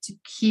hard to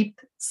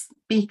keep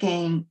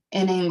speaking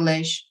in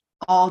English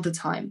all the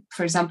time.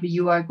 For example,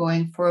 you are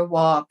going for a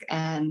walk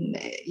and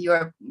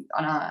you're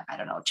on a,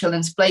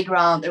 children's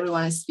playground.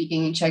 Everyone is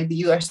speaking in Czech.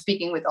 You are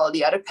speaking with all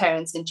the other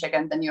parents in Czech,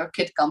 and then your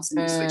kid comes and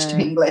you switch to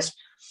English.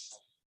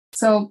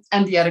 So,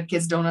 and the other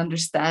kids don't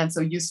understand. So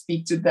you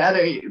speak to the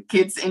other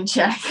kids in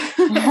Czech.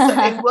 So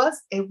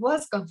it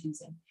was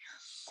confusing.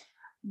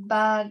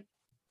 But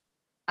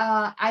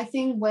I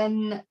think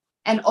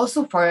and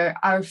also for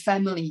our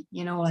family,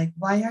 like,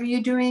 why are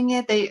you doing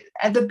it?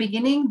 At the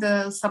beginning,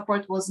 the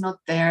support was not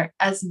there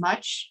as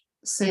much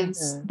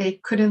since they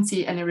couldn't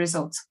see any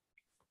results.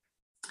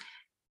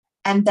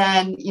 And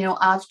then,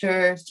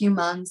 after a few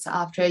months,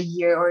 after a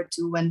year or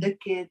two, when the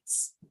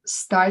kids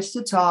start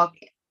to talk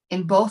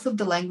in both of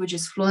the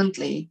languages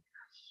fluently,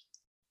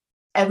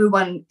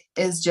 everyone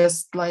is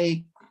just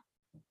like,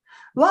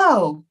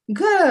 wow,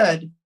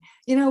 good.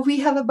 We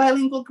have a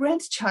bilingual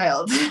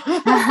grandchild.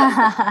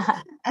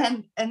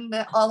 and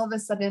all of a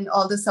sudden,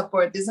 all the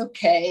support is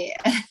okay.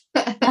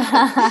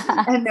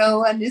 And no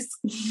one is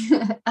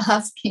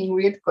asking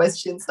weird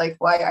questions like,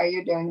 why are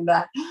you doing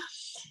that?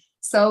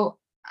 So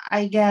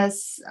I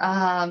guess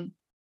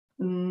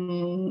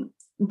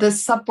the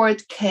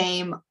support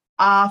came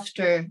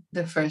after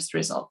the first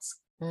results.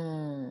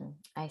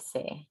 I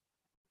see.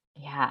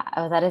 Yeah.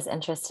 Oh, that is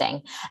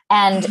interesting.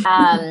 And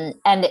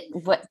and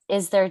what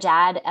is their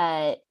dad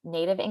a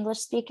native English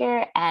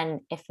speaker?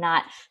 And if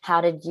not, how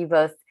did you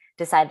both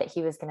decide that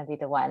he was going to be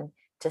the one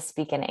to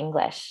speak in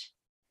English?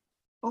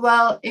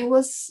 Well, it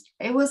was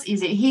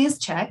easy. He is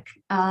Czech,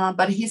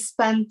 but he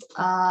spent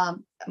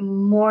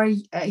more.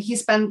 He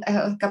spent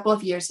a couple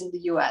of years in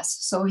the U.S.,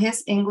 so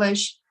his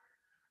English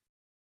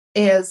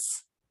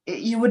is,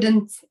 you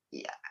wouldn't.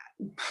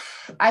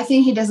 I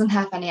think he doesn't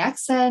have any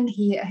accent.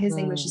 His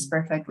English is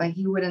perfect. Like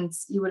you wouldn't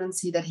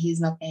see that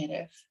he's not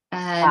native.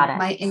 And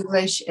my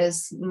English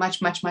is much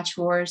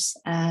worse,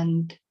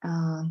 and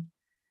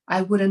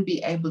I wouldn't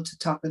be able to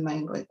talk with my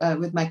English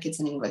with my kids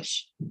in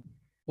English.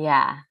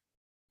 Yeah.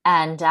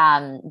 And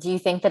do you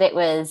think that it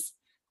was,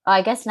 well,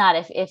 I guess not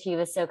if he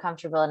was so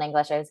comfortable in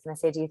English. I was going to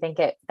say, do you think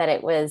that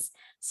it was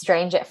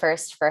strange at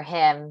first for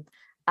him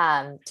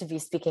to be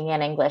speaking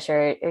in English,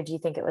 or do you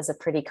think it was a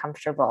pretty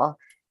comfortable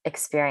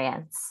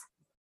experience?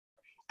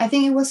 I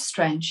think it was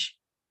strange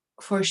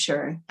for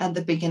sure at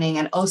the beginning.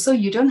 And also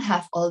you don't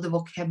have all the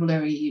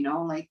vocabulary,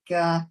 like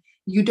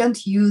you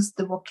don't use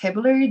the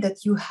vocabulary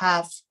that you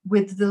have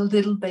with the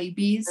little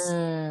babies.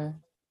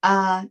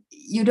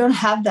 You don't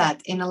have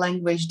that in a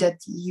language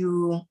that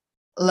you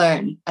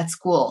learn at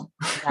school.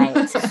 Right.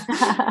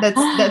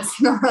 that's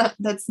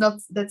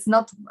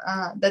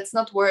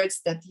not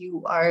words that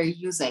you are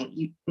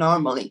using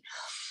normally.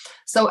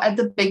 So at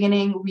the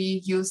beginning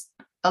we used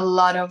a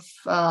lot of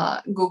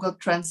Google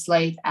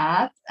Translate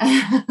app.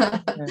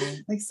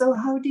 Like, so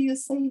how do you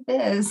say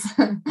this?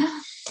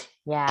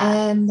 Yeah.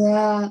 And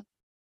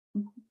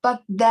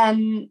but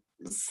then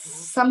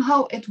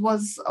somehow it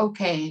was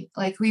okay.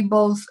 Like we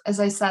both,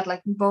 as I said,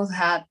 like we both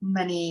had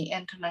many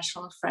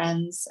international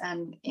friends,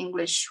 and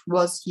English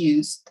was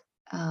used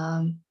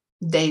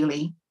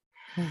daily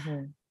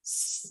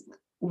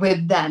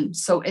with them.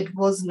 So it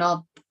was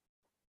not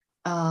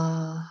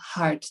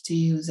hard to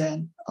use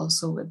it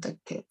also with the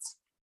kids.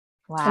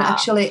 Wow. And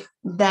actually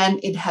then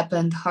it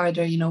happened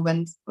harder,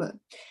 when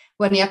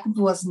Jakub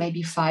was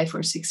maybe 5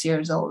 or 6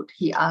 years old,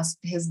 he asked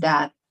his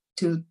dad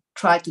to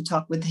try to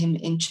talk with him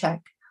in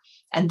Czech.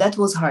 And that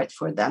was hard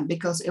for them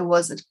because it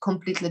was a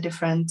completely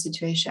different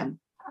situation.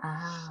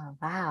 Oh,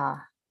 wow.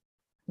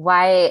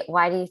 Why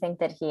do you think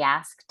that he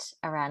asked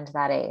around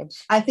that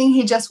age? I think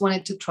he just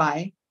wanted to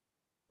try.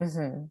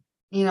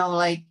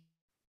 Like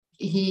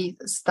he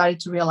started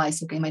to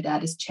realize, okay, my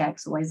dad is Czech,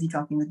 so why is he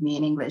talking with me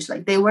in English?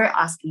 Like they were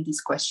asking these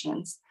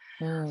questions.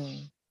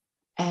 And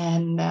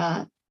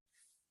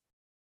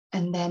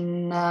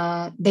then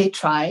they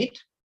tried.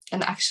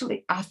 And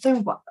actually after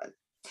what,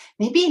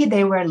 maybe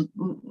they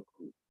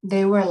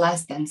were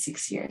less than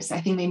 6 years.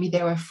 I think maybe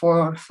they were 4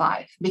 or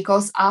 5,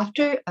 because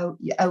after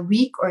a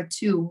week or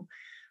two,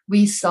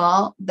 we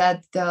saw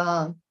that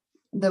the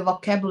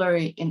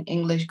vocabulary in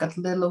English got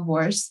a little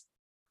worse.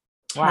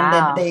 Wow. And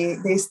that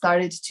they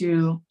started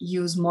to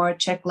use more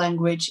Czech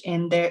language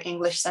in their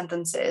English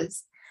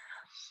sentences.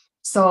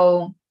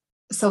 So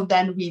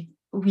then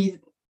we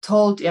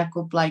told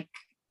Jakub, like,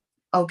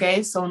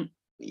 okay, so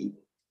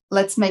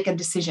let's make a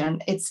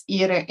decision. It's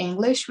either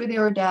English with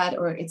your dad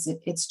or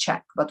it's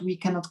Czech, but we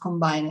cannot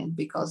combine it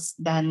because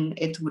then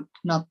it would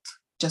not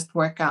just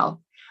work out.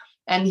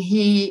 And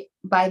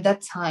by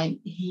that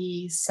time,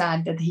 he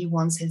said that he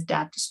wants his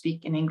dad to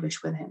speak in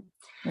English with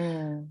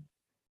him.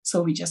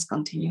 So we just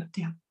continued.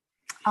 Yeah.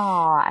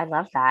 Oh, I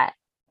love that.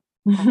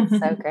 That's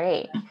so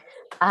great.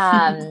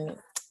 All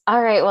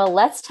right. Well,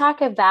 let's talk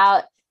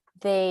about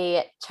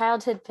the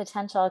Childhood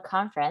Potential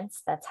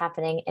Conference that's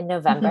happening in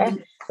November,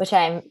 which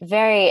I'm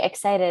very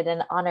excited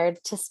and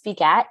honored to speak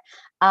at.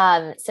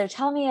 So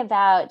tell me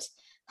about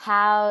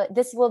how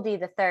this will be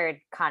the third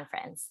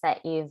conference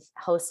that you've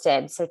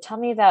hosted. So tell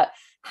me about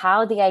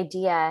how the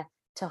idea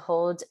to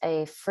hold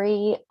a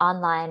free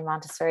online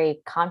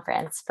Montessori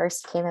conference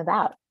first came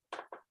about.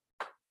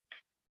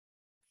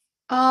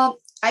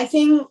 I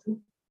think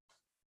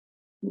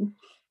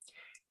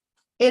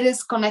it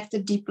is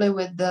connected deeply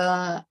with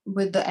the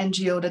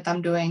NGO that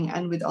I'm doing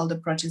and with all the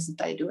projects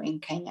that I do in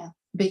Kenya,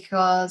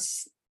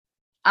 because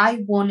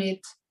I wanted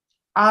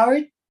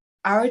our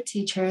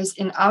teachers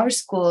in our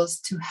schools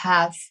to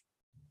have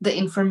the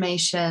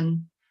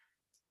information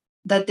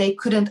that they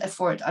couldn't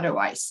afford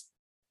otherwise.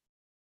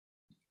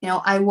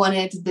 I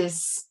wanted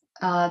this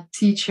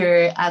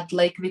teacher at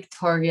Lake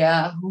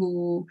Victoria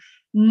who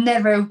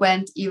never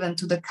went even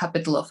to the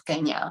capital of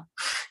Kenya.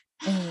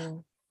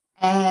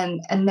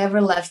 And never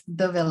left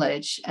the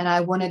village. And I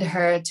wanted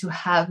her to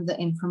have the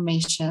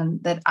information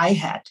that I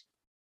had.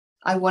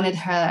 I wanted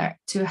her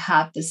to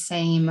have the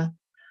same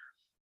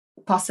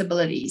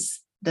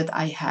possibilities that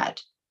I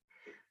had.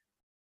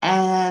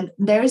 And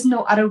there is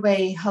no other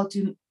way how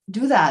to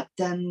do that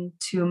than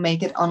to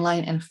make it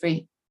online and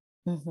free.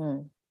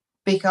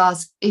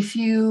 Because if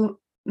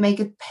you make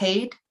it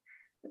paid,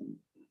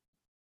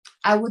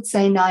 I would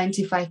say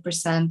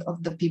 95%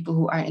 of the people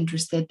who are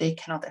interested, they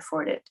cannot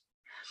afford it.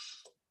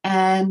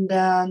 And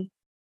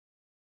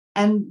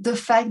And the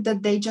fact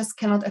that they just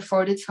cannot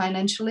afford it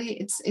financially,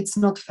 it's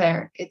not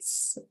fair.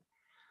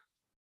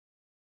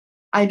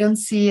 I don't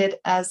see it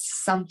as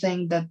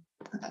something that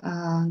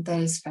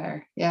is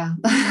fair. Yeah.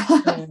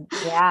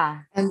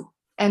 Yeah.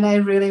 And I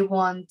really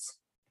want,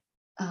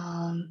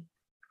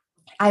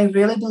 I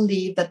really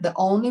believe that the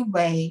only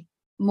way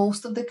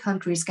most of the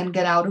countries can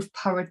get out of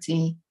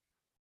poverty,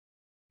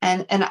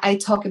 and I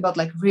talk about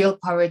like real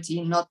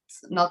poverty, not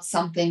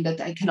something that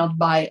I cannot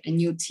buy a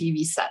new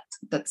TV set,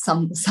 that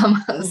some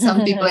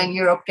people in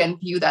Europe can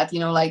view that,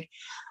 like,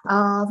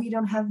 we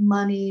don't have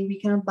money, we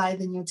cannot buy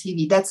the new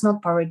TV. That's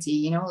not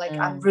poverty, like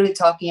I'm really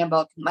talking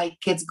about my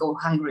kids go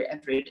hungry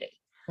every day.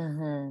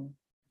 Mm-hmm.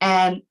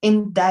 And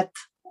in that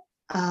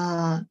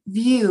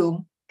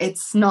view,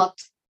 it's not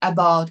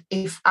about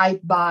if I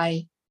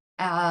buy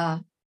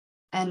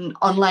an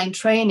online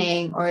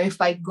training, or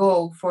if I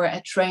go for a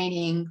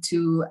training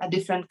to a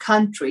different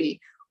country,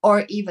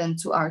 or even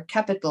to our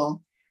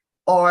capital,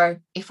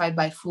 or if I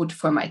buy food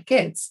for my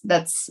kids.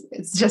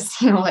 It's just,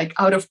 like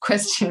out of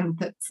question.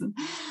 That's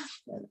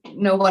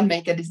no one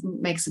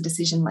makes a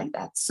decision like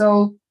that.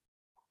 So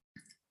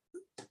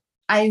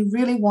I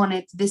really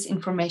wanted this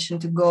information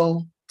to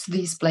go to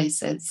these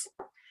places.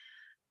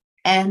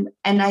 And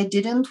I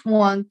didn't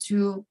want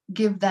to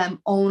give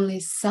them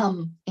only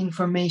some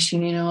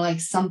information,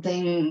 like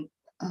something,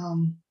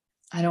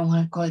 I don't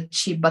want to call it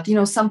cheap, but,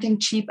 something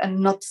cheap and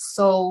not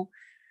so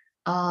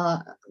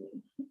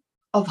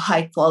of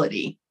high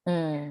quality.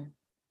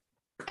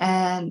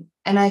 And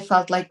I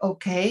felt like,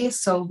 okay,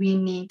 so we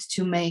need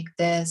to make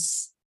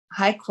this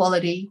high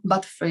quality,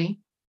 but free.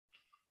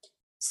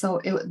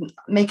 So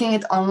making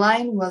it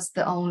online was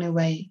the only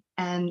way.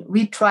 And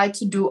we tried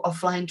to do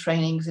offline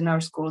trainings in our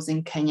schools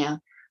in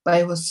Kenya, but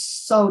it was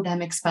so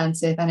damn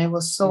expensive and it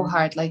was so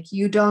hard. Like,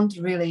 you don't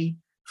really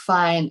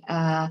find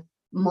a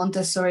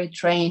Montessori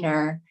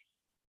trainer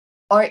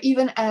or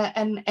even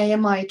an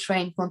AMI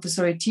trained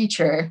Montessori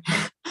teacher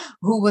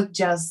who would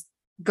just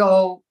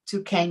go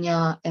to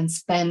Kenya and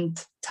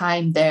spend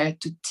time there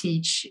to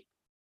teach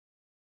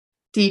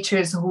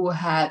teachers who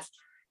have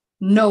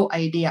no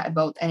idea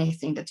about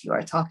anything that you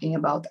are talking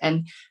about,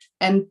 and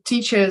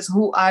teachers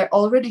who are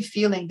already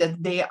feeling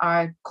that they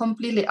are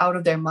completely out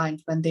of their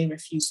mind when they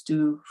refuse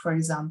to, for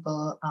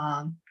example,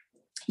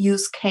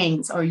 use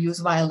canes or use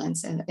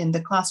violence in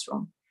the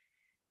classroom.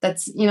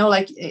 That's,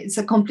 like, it's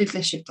a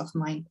completely shift of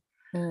mind.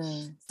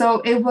 So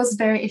it was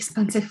very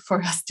expensive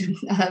for us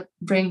to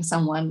bring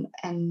someone.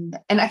 And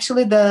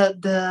actually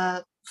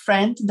the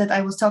friend that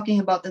I was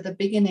talking about at the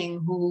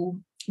beginning, who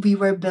we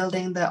were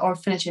building the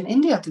orphanage in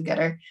India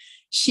together,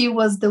 she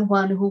was the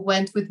one who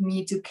went with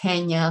me to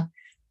Kenya,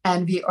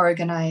 and we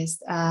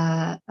organized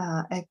a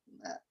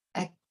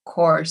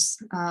course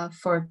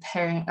for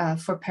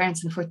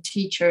parents and for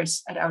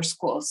teachers at our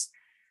schools.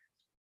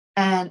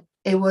 And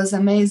it was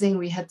amazing.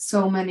 We had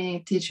so many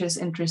teachers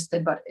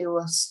interested, but it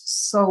was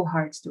so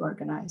hard to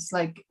organize,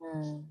 like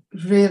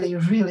really,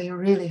 really,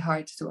 really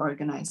hard to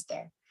organize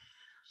there.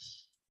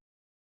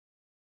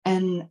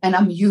 And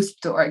I'm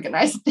used to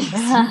organize things.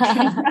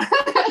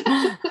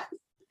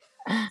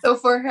 So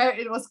for her,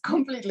 it was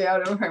completely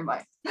out of her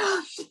mind.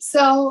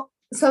 So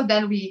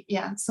then we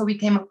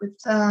came up with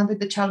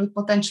the Child with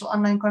Potential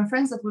online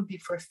conference that would be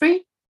for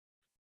free.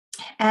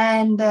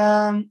 And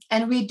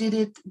we did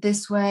it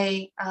this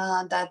way,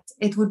 that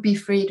it would be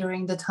free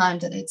during the time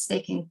that it's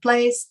taking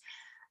place.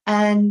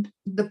 And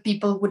the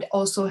people would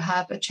also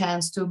have a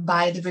chance to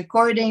buy the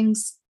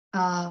recordings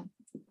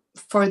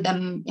for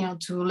them,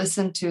 to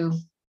listen to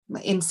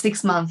in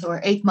 6 months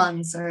or 8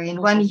 months or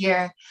in 1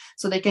 year,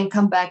 so they can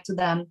come back to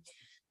them.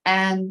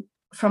 And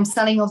from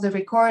selling of the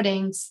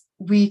recordings,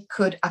 we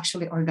could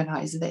actually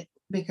organize it,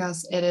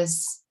 because it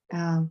is,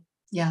 it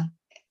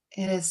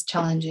is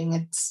challenging.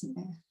 It's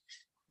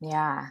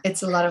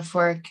a lot of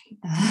work.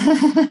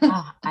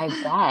 Oh, I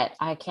bet.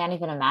 I can't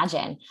even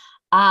imagine.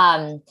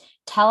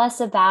 Tell us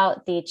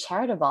about the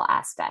charitable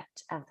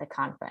aspect of the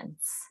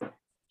conference.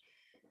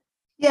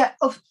 Yeah,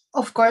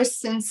 of course,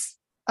 since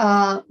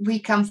we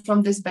come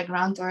from this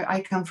background, or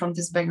I come from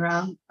this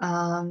background,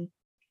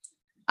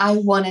 I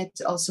wanted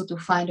also to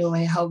find a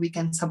way how we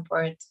can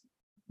support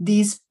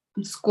these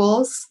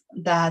schools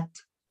that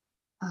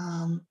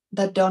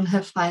don't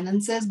have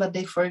finances, but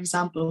they, for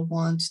example,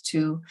 want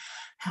to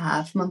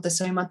have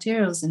Montessori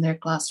materials in their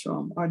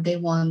classroom, or they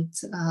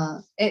want,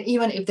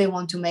 even if they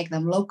want to make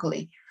them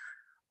locally,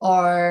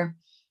 or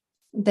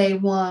they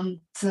want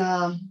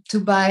to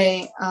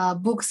buy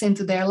books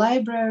into their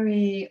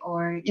library,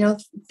 or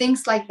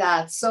things like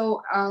that.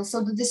 So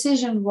the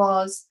decision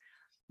was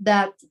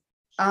that,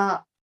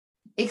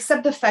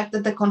 except the fact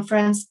that the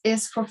conference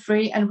is for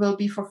free and will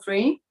be for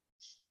free,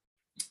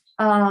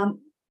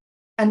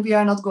 and we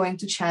are not going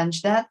to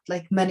change that.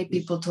 Like, many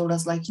people told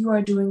us, like, you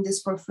are doing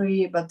this for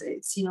free, but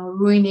it's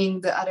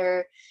ruining the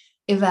other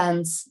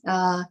events.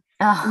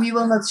 We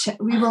will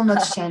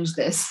not change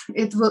this.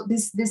 It will.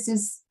 This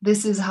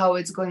is how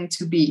it's going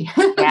to be.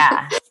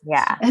 Yeah.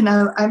 Yeah. And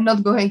I'm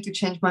not going to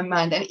change my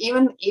mind. And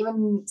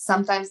even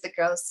sometimes the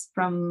girls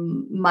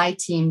from my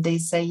team, they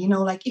say,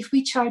 like, if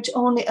we charge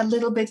only a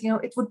little bit,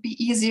 it would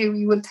be easier.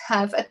 We would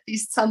have at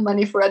least some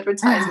money for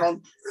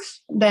advertisement.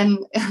 Then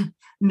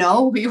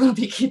no, we will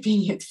be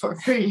keeping it for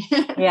free.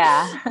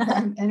 Yeah.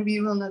 and we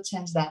will not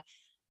change that.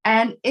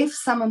 And if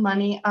some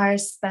money are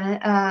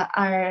spent,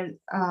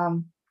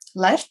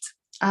 left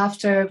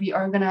after we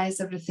organize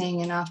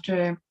everything and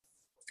after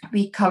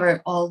we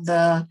cover all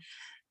the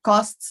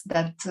costs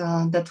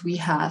that we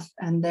have,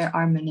 and there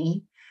are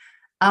many,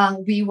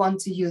 we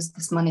want to use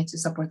this money to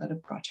support other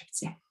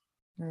projects. Yeah.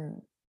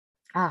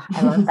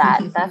 I love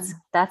that.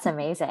 That's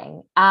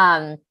amazing.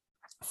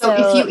 So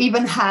if you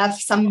even have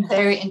some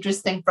very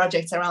interesting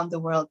projects around the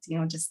world,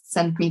 just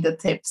send me the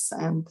tips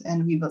and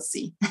we will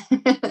see.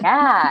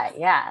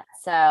 Yeah.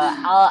 So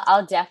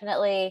I'll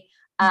definitely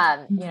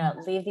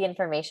leave the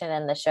information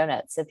in the show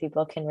notes so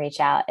people can reach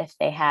out if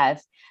they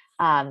have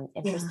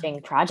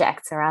interesting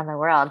projects around the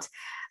world.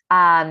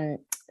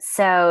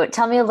 So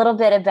tell me a little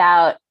bit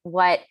about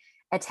what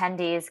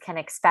attendees can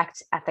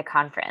expect at the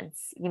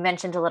conference. You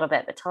mentioned a little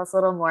bit, but tell us a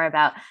little more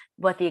about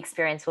what the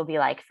experience will be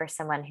like for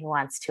someone who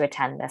wants to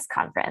attend this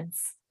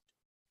conference.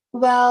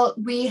 Well,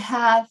 we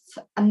have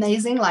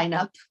amazing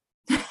lineup.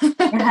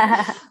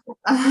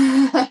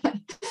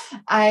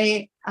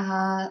 I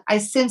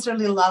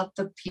sincerely love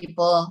the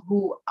people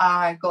who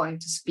are going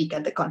to speak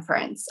at the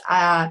conference.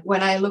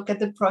 When I look at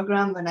the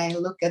program, when I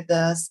look at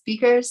the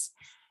speakers,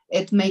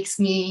 it makes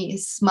me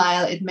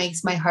smile. It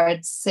makes my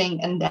heart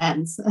sing and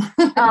dance.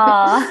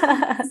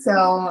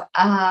 So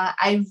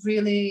I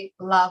really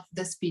love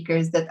the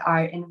speakers that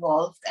are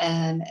involved,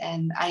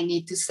 and I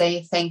need to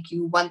say thank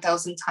you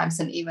 1,000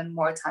 times and even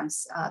more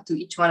times to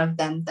each one of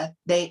them that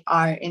they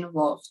are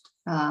involved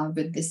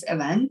with this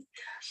event.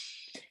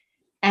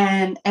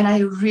 And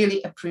I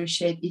really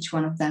appreciate each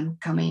one of them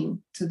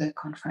coming to the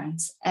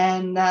conference.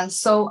 And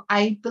so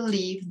I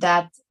believe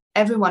that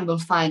everyone will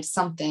find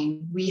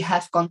something. We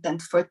have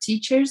content for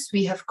teachers.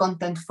 We have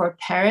content for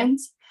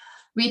parents.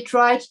 We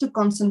tried to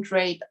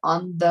concentrate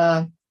on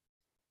the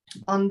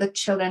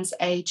children's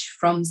age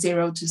from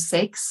 0 to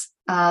 6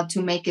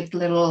 to make it a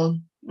little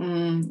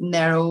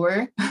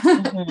narrower.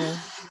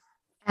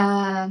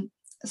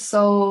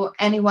 So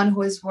anyone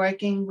who is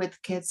working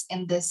with kids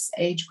in this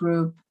age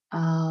group,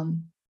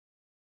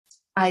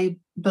 I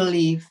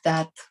believe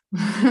that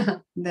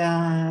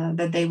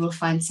that they will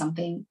find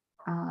something,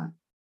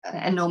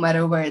 and no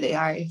matter where they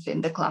are, if in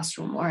the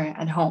classroom or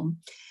at home.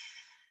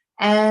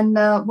 And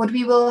what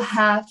we will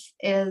have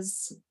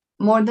is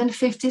more than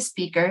 50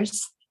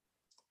 speakers.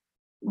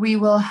 We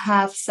will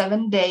have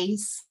 7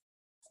 days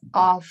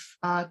of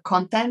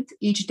content.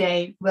 Each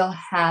day will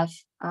have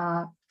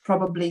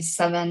probably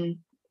 7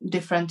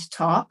 different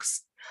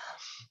talks.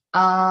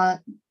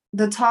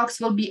 The talks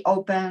will be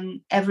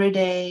open every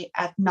day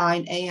at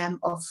 9 a.m.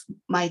 of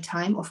my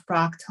time, of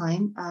Prague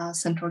time,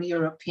 Central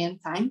European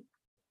time.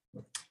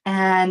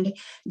 And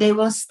they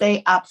will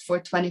stay up for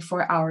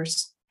 24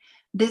 hours.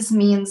 This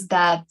means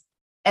that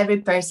every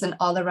person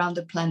all around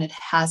the planet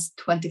has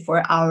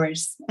 24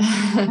 hours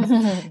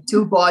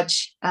to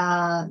watch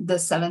the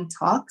 7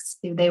 talks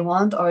if they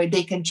want, or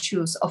they can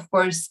choose. Of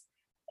course,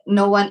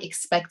 no one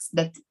expects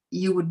that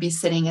you would be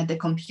sitting at the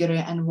computer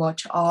and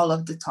watch all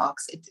of the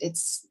talks.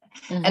 It's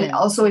and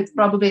also it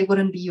probably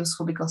wouldn't be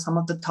useful because some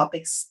of the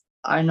topics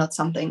are not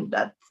something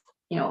that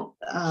you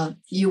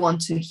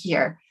want to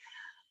hear.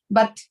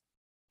 But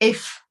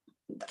if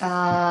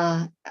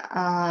the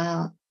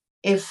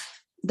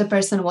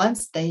person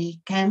wants, they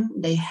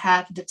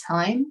have the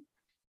time,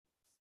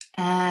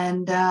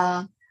 and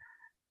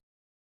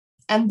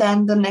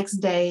then the next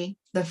day,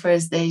 the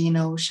first day,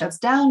 shuts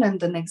down, and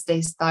the next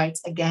day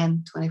starts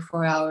again,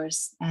 24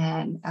 hours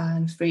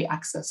and free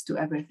access to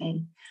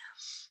everything.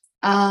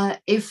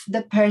 If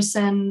the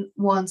person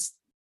wants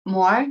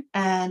more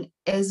and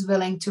is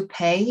willing to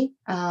pay,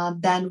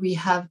 then we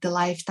have the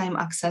lifetime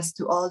access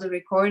to all the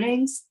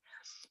recordings,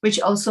 which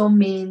also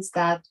means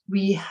that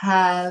we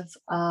have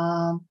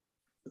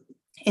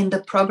in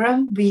the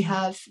program, we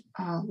have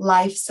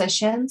live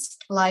sessions,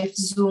 live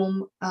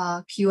Zoom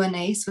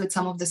Q&As with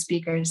some of the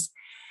speakers.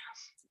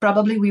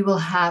 Probably we will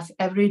have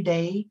every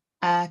day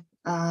a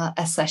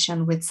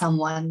session with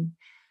someone.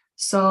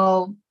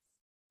 So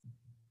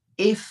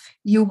if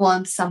you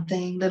want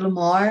something a little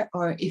more,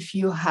 or if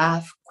you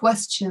have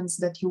questions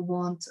that you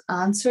want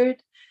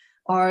answered,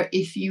 or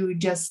if you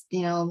just,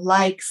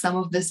 like some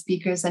of the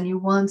speakers and you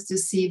want to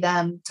see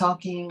them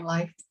talking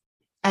live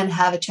and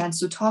have a chance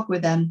to talk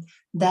with them,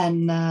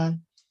 then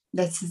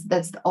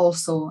that's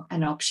also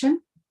an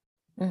option.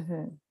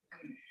 And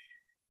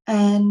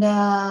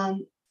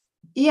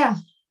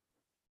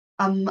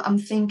I'm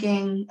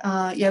thinking,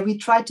 we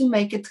try to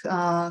make it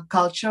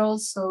cultural.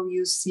 So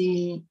you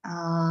see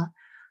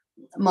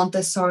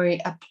Montessori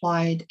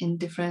applied in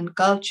different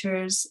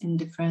cultures, in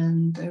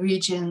different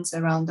regions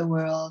around the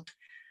world.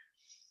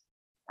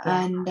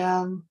 And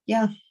I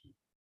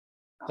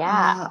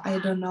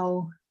don't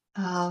know.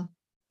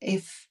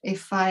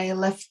 if I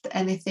left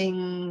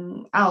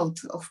anything out,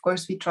 of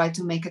course, we try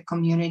to make a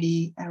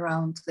community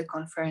around the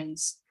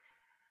conference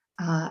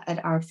at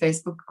our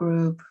Facebook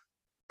group.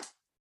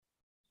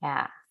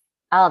 Yeah.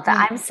 Oh,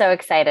 I'm so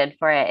excited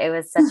for it. It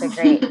was such a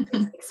great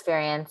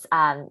experience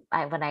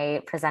when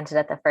I presented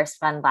at the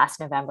first one last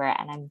November,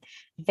 and I'm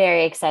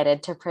very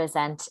excited to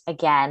present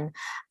again.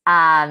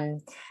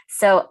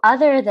 So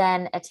other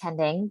than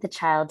attending the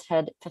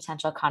Childhood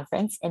Potential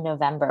Conference in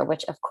November,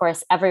 which of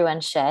course everyone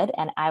should,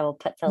 and I will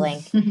put the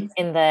link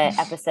in the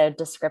episode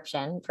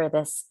description for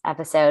this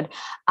episode,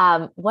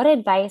 what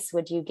advice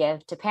would you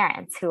give to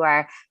parents who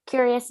are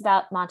curious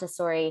about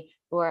Montessori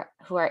or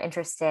who are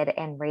interested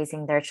in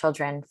raising their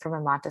children from a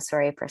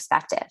Montessori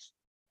perspective?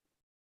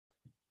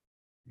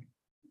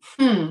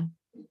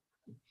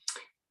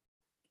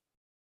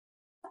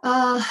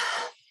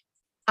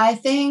 I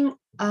think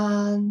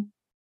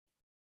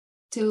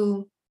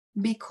to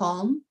be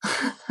calm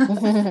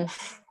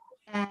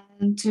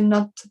and to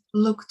not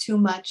look too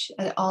much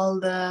at all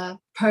the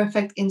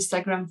perfect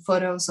Instagram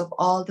photos of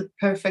all the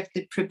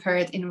perfectly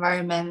prepared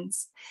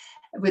environments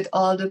with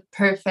all the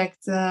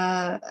perfect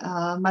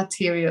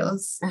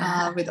materials,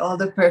 with all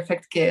the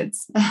perfect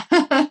kids.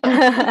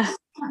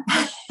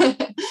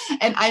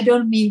 And I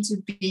don't mean to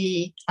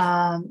be,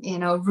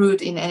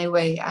 rude in any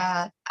way.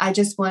 I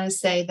just want to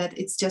say that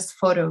it's just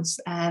photos.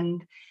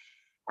 And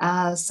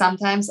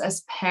sometimes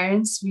as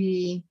parents,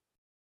 we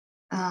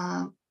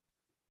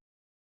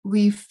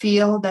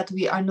feel that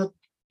we are not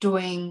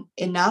doing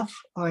enough,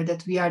 or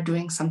that we are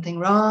doing something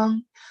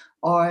wrong,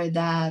 or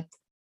that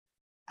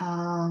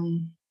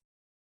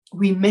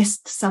we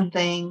missed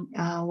something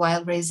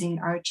while raising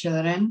our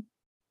children.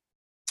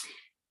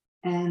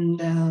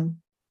 And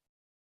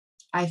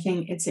I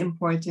think it's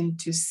important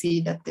to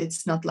see that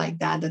it's not like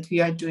that we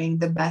are doing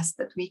the best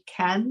that we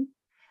can.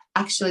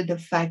 Actually, the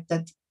fact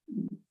that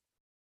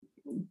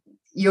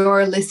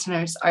your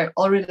listeners are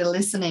already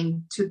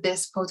listening to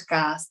this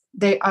podcast,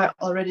 they are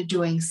already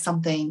doing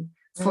something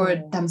for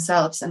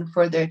themselves and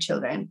for their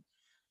children.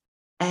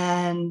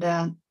 And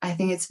I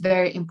think it's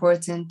very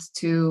important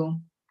to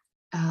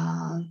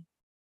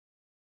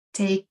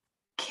take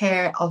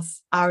care of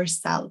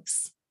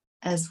ourselves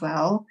as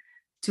well,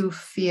 to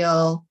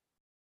feel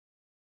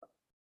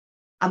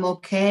I'm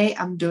okay,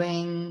 I'm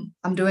doing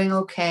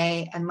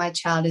okay, and my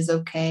child is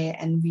okay,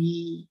 and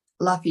we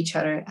love each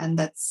other, and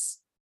that's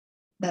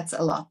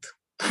a lot.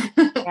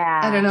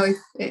 Yeah. I don't know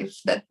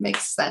if that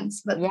makes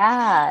sense, but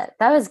yeah,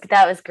 that was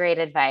great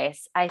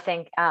advice. I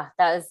think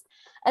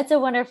it's a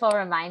wonderful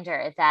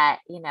reminder that,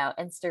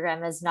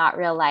 Instagram is not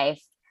real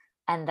life,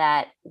 and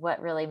that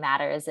what really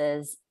matters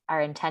is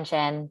our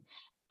intention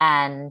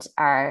and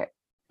our,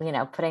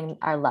 putting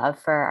our love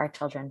for our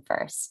children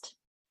first.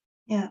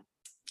 Yeah.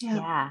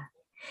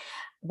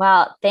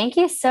 Well, thank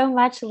you so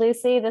much,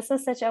 Lucie. This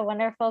was such a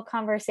wonderful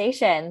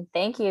conversation.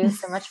 Thank you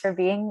so much for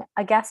being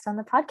a guest on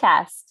the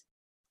podcast.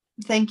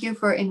 Thank you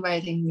for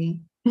inviting me.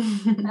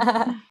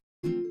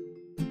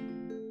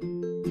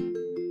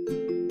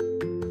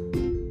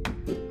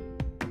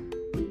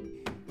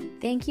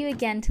 Thank you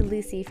again to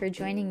Lucie for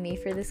joining me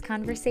for this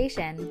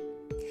conversation.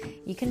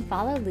 You can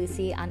follow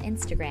Lucie on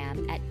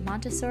Instagram at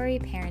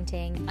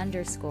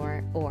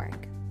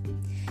MontessoriParenting_org.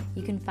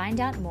 You can find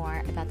out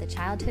more about the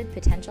Childhood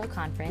Potential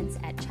Conference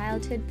at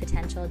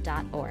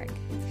childhoodpotential.org.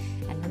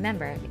 And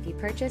remember, if you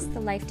purchase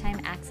the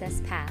Lifetime Access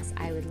Pass,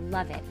 I would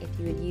love it if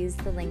you would use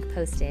the link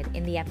posted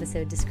in the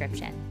episode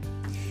description.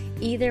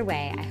 Either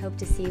way, I hope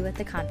to see you at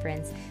the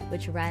conference,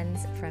 which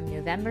runs from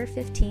November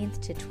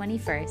 15th to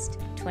 21st,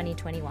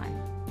 2021.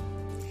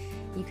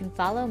 You can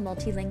follow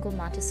Multilingual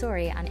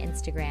Montessori on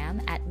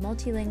Instagram at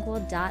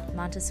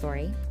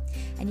multilingual.montessori,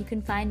 and you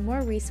can find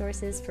more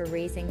resources for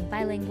raising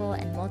bilingual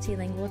and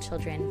multilingual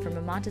children from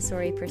a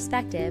Montessori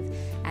perspective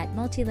at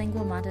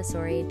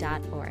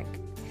multilingualmontessori.org.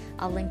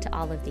 I'll link to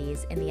all of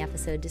these in the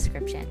episode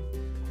description.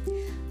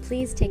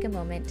 Please take a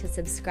moment to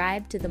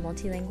subscribe to the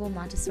Multilingual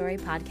Montessori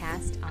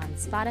podcast on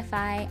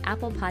Spotify,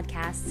 Apple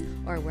Podcasts,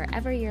 or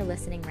wherever you're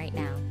listening right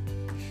now.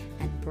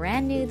 And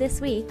brand new this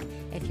week,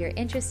 if you're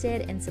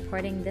interested in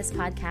supporting this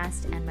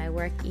podcast and my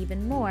work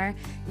even more,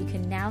 you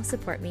can now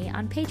support me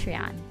on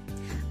Patreon.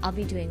 I'll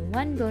be doing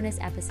one bonus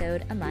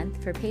episode a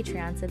month for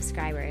Patreon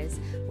subscribers,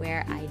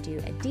 where I do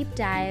a deep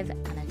dive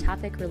on a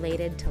topic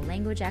related to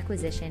language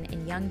acquisition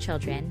in young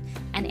children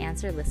and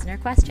answer listener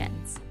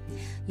questions.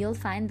 You'll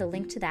find the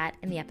link to that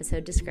in the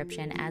episode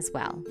description as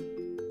well.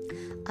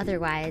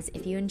 Otherwise,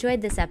 if you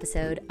enjoyed this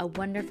episode, a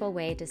wonderful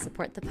way to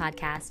support the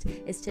podcast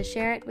is to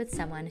share it with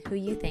someone who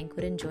you think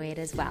would enjoy it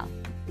as well.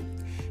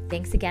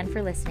 Thanks again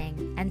for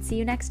listening, and see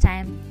you next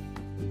time.